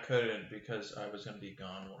 I couldn't because I was gonna be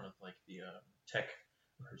gone one of like the tech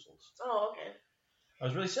rehearsals. Oh, okay. I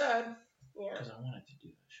was really sad Yeah. because I wanted to do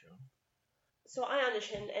the show. So I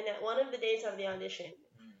auditioned, and at one of the days of the audition,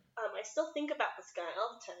 I still think about this guy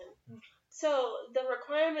all the time. So the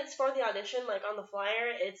requirements for the audition, like on the flyer,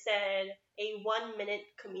 it said a 1-minute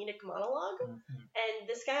comedic monologue. And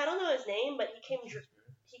this guy, I don't know his name, but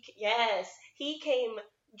he came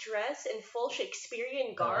dressed in full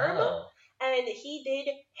Shakespearean garb. Oh. And he did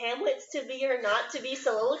Hamlet's to be or not to be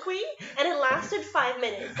soliloquy, and it lasted 5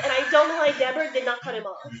 minutes. And I don't know why Deborah did not cut him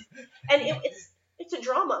off. And it's a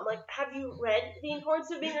drama. I'm like, have you read The Importance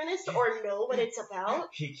of Being Earnest or know what it's about?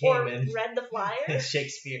 He Or came in read the flyer?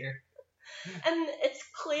 Shakespeare. And it's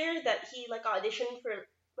clear that he like auditioned for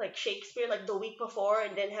like Shakespeare like the week before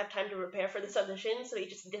and didn't have time to prepare for this audition, so he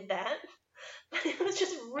just did that. But it was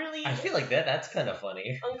just really I feel like that's kind of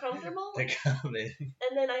funny. uncomfortable. To come in.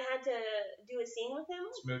 And then I had to do a scene with him.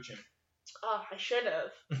 Smooching. Oh, I should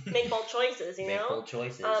have. Make bold choices, you Make know? bold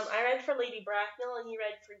choices. I read for Lady Bracknell and he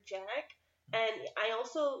read for Jack. And I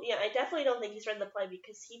also, I definitely don't think he's read the play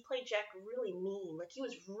because he played Jack really mean. Like, he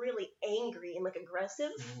was really angry and, like,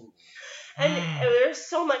 aggressive. Ooh. And there's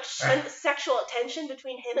so much sexual tension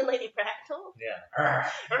between him and Lady Bracknell. Yeah.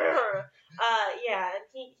 Yeah, and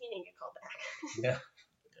he didn't get called back. Yeah.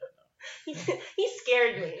 He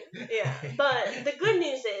scared me. Yeah. But the good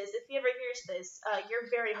news is, if he ever hears this, you're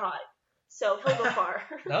very hot. So he'll go far.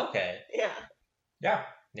 Okay. Yeah. Yeah.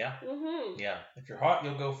 Yeah. Mm-hmm. Yeah. If you're hot,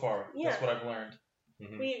 you'll go far. Yeah. That's what I've learned.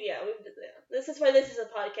 Mhm. We've This is why this is a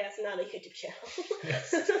podcast, not a YouTube channel.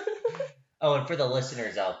 Yes. Oh, and for the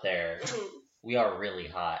listeners out there, Mhm. we are really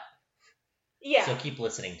hot. Yeah. So keep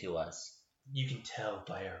listening to us. You can tell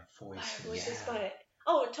by our voices. Voices, but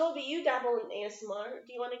Toby, you dabble in ASMR.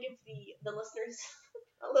 Do you want to give the listeners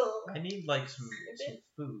a little? I need like some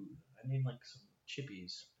food. I need like some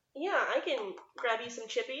chippies. Yeah, I can grab you some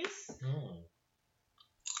chippies. Mm.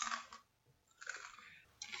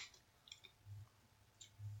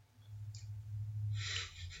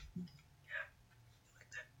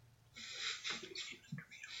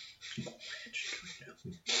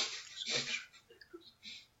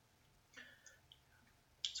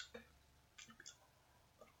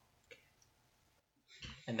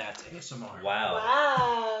 And that's ASMR. Wow.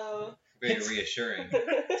 Wow. Very reassuring.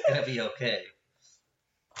 It's gonna be okay.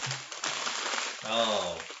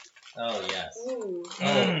 Oh. Oh yes. Ooh.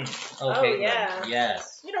 Oh, Kaitlin. yeah.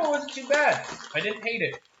 Yes. You know, it wasn't too bad. I didn't hate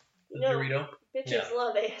it. The You know, Dorito. bitches Yeah.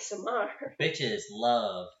 love ASMR. Bitches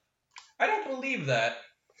love. I don't believe that.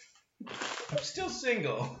 I'm still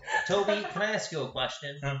single. Toby, can I ask you a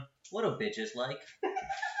question? Huh? What do bitches like?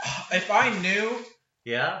 If I knew,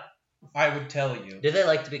 Yeah? I would tell you. Do they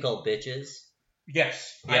like to be called bitches?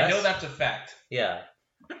 Yes. I Yes? know that's a fact. Yeah.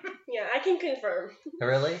 Yeah, I can confirm.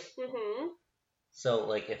 Really? Mm-hmm. So,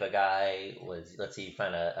 like, if a guy was, let's say you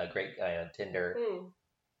find a great guy on Tinder,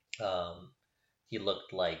 he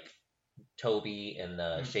looked like Toby and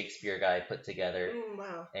the Shakespeare guy put together,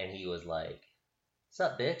 Wow. and he was like,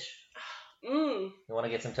 "Sup, bitch? Mm. You want to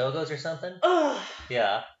get some Togos or something?" Ugh.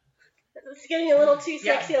 Yeah. It's getting a little too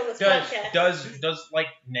sexy on this podcast. Does like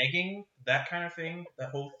negging, that kind of thing,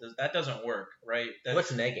 that doesn't work, right?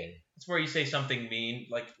 What's negging? It's where you say something mean,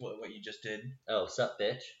 like what you just did. Oh, sup,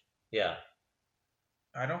 bitch? Yeah.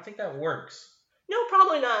 I don't think that works. No,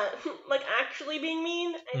 probably not. Like, actually being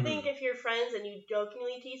mean, I Mhm. think if you're friends and you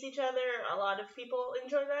jokingly tease each other, a lot of people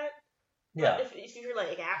enjoy that. Yeah. But if you're,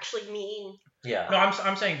 like, actually mean. Yeah. No,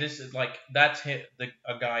 I'm saying this is like, that's a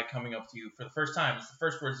guy coming up to you for the first time. It's the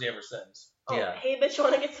first words he ever says. Oh, Yeah. hey, bitch,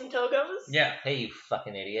 want to get some Togos? Yeah. Hey, you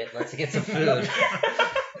fucking idiot. Let's get some food.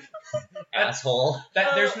 Asshole.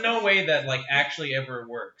 There's no way that like actually ever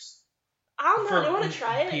works. I don't know. For Do you want to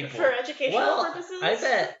try it people. for educational Well, purposes? I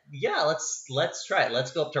bet. Yeah, let's try it.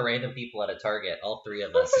 Let's go up to random people at a Target, all three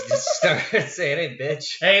of us, and just start saying, "Hey,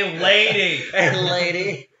 bitch." Hey, lady. Hey,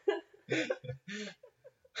 lady.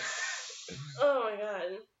 Oh my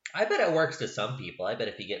god. I bet it works to some people. I bet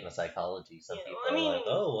if you get into psychology, some Yeah, people I mean, are like,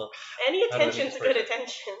 "Oh, well, Any How do I attention's meet good this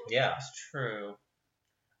attention. yeah." That's true.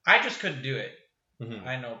 I just couldn't do it. Mhm.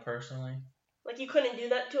 I know personally. Like, you couldn't do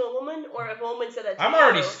that to a woman, or if a woman said that to I'm you.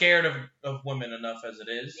 already scared of women enough as it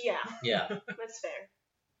is. Yeah, Yeah. that's fair.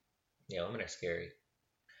 Yeah, women are scary.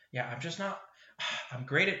 Yeah, I'm just not. I'm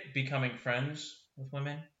great at becoming friends with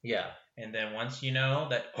women, Yeah. and then once you know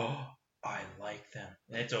that, oh, I like them,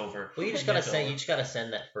 it's over. Well, you just gotta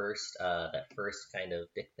send that first kind of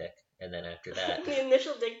dick pic, and then after that, The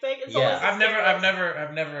initial dick pic is Yeah. always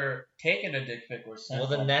I've never taken a dick pic or sent well,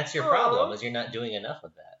 then one. that's your Aw. problem, is you're not doing enough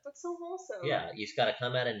of that. That's so wholesome. Yeah, you just gotta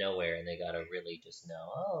come out of nowhere, and they gotta really just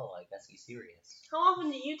know. Oh, I guess he's serious. How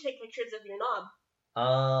often do you take pictures of your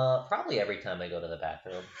knob? Probably every time I go to the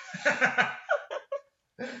bathroom.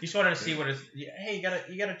 You just wanted to see what it's. Hey,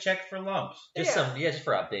 you gotta check for lumps. Just just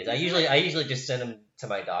for updates. I usually just send them to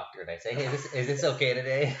my doctor, and I say, hey, is this okay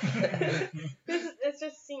today? It's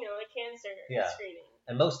just, a cancer screening.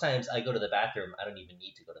 And most times I go to the bathroom, I don't even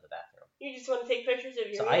need to go to the bathroom. You just want to take pictures of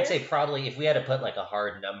your So wiener? I'd say probably, if we had to put like a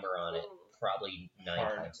hard number on it, Mm. probably 9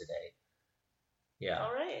 Hard. times a day. Yeah.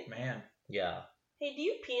 All right. Man, Yeah. Hey, do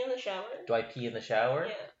you pee in the shower? Do I pee in the shower?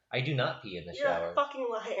 Yeah. I do not pee in the You're shower. a fucking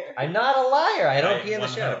liar. I'm not a liar. I don't pee in the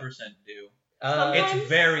 100% shower. do. Sometimes- It's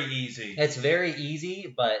very easy. It's very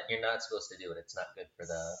easy, but you're not supposed to do it. It's not good for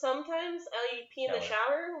the. Sometimes I pee in the Shower.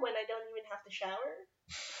 shower when I don't even have to shower.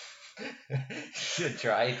 Should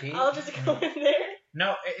dry pee. I'll just go in there.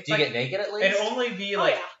 No, it's Do you like, get naked at least? it'd only be Oh,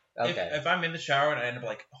 like yeah. Okay. if I'm in the shower and I end up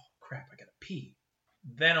like, oh crap, I gotta pee,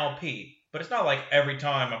 then I'll pee. But it's not like every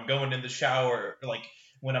time I'm going in the shower, like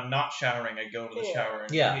when I'm not showering, I go to the shower and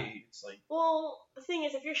pee. It's like, well, the thing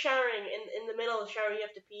is, if you're showering in the middle of the shower, you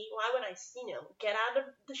have to pee. Why would I, get out of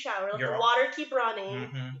the shower, let the water keep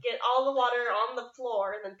running, get all the water on the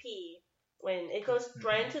floor, and then pee when it goes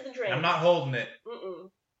right into the drain? I'm not holding it. Mm-mm.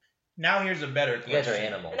 Now here's a better question. You guys are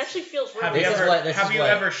animals. It actually feels really Have you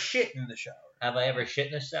ever shit in the shower? Have I ever shit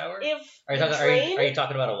in the shower? Are you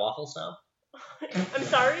talking about a waffle stomp? I'm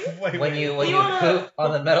sorry? When you poop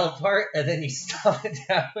on the metal part and then you stomp it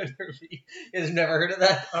down with your feet. You guys never heard of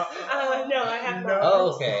that? No, I have not.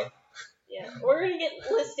 Oh, okay. Yeah, we're gonna get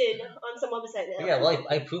listed on some website now. Yeah, well,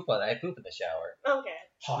 I poop in the shower.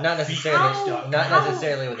 Okay. Not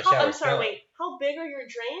necessarily with the shower. I'm sorry, wait. How big are your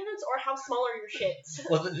drains, or how small are your shits?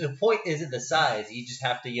 Well, the point isn't the size. You just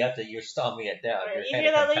have to. You're stomping it down. Right. You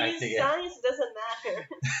hear that, ladies? Size doesn't matter.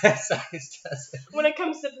 Size doesn't. When it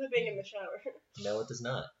comes to pooping in the shower. No, it does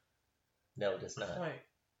not. No, it does not.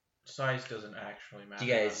 Size doesn't actually matter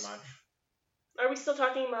that much. Are we still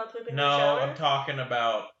talking about pooping in the shower? No, I'm talking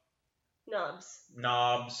about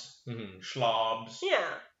knobs, schlobs,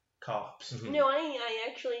 cops. No, I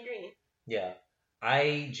actually agree. Yeah,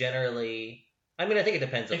 I think it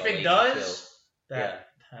depends on the lady. If it does, that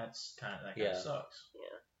kind of sucks.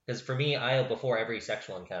 Yeah. Because for me, before every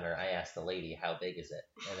sexual encounter, I ask the lady, how big is it?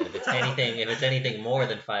 And then if it's anything more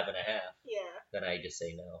than 5.5, then I just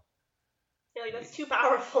say no. Yeah, like that's too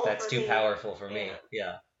powerful. That's too powerful for me.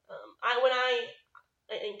 Yeah. When I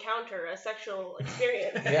encounter a sexual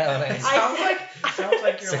experience. It sounds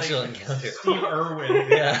like you're sexual like encounter. Steve Irwin.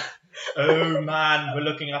 Yeah. Oh man, we're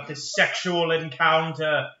looking at this sexual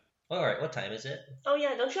encounter. All right, what time is it? Oh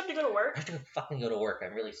yeah, don't you have to go to work? I have to fucking go to work.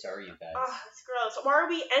 I'm really sorry, you guys. Oh, that's gross. Why are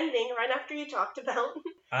we ending right after you talked about?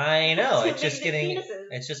 I know it's just getting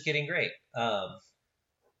great.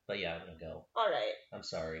 But yeah, I'm gonna go. All right. I'm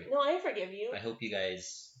sorry. No, I forgive you. I hope you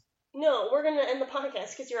guys. No, we're gonna end the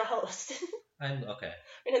podcast because you're a host. I'm okay.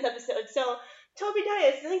 In an episode. So, Toby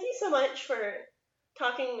Dyas, thank you so much for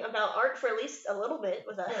talking about art for at least a little bit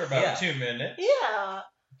with us. For about 2 minutes. Yeah.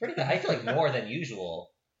 Pretty good. I feel like more than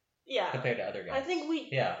usual. Yeah. Compared to other guys. I think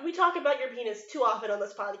we talk about your penis too often on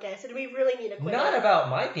this podcast, and we really need to quit. Not about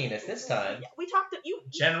my penis this time. Yeah, we talked to you.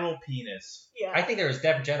 General penis. Yeah. I think there was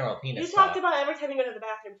general penis. You talked about every time you go to the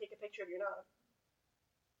bathroom, take a picture of your knob.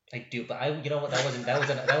 I do, but you know what? That wasn't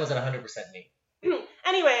 100% me.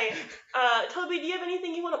 Anyway, Toby, do you have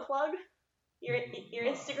anything you want to plug? Your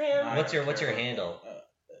Instagram? What's your handle?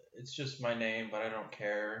 It's just my name, but I don't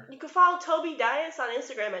care. You can follow Toby Dyas on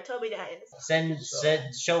Instagram at Toby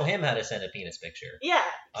Dyas. Show him how to send a penis picture. Yeah.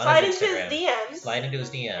 Slide into his DMs. Slide into his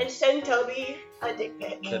DMs. And send Toby a dick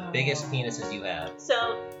pic. The biggest penises you have.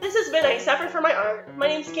 So, this has been a Separate from My Art. My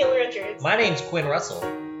name's Kaitlin Richards. My name's Quinn Russell.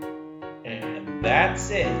 And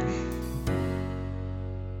that's it.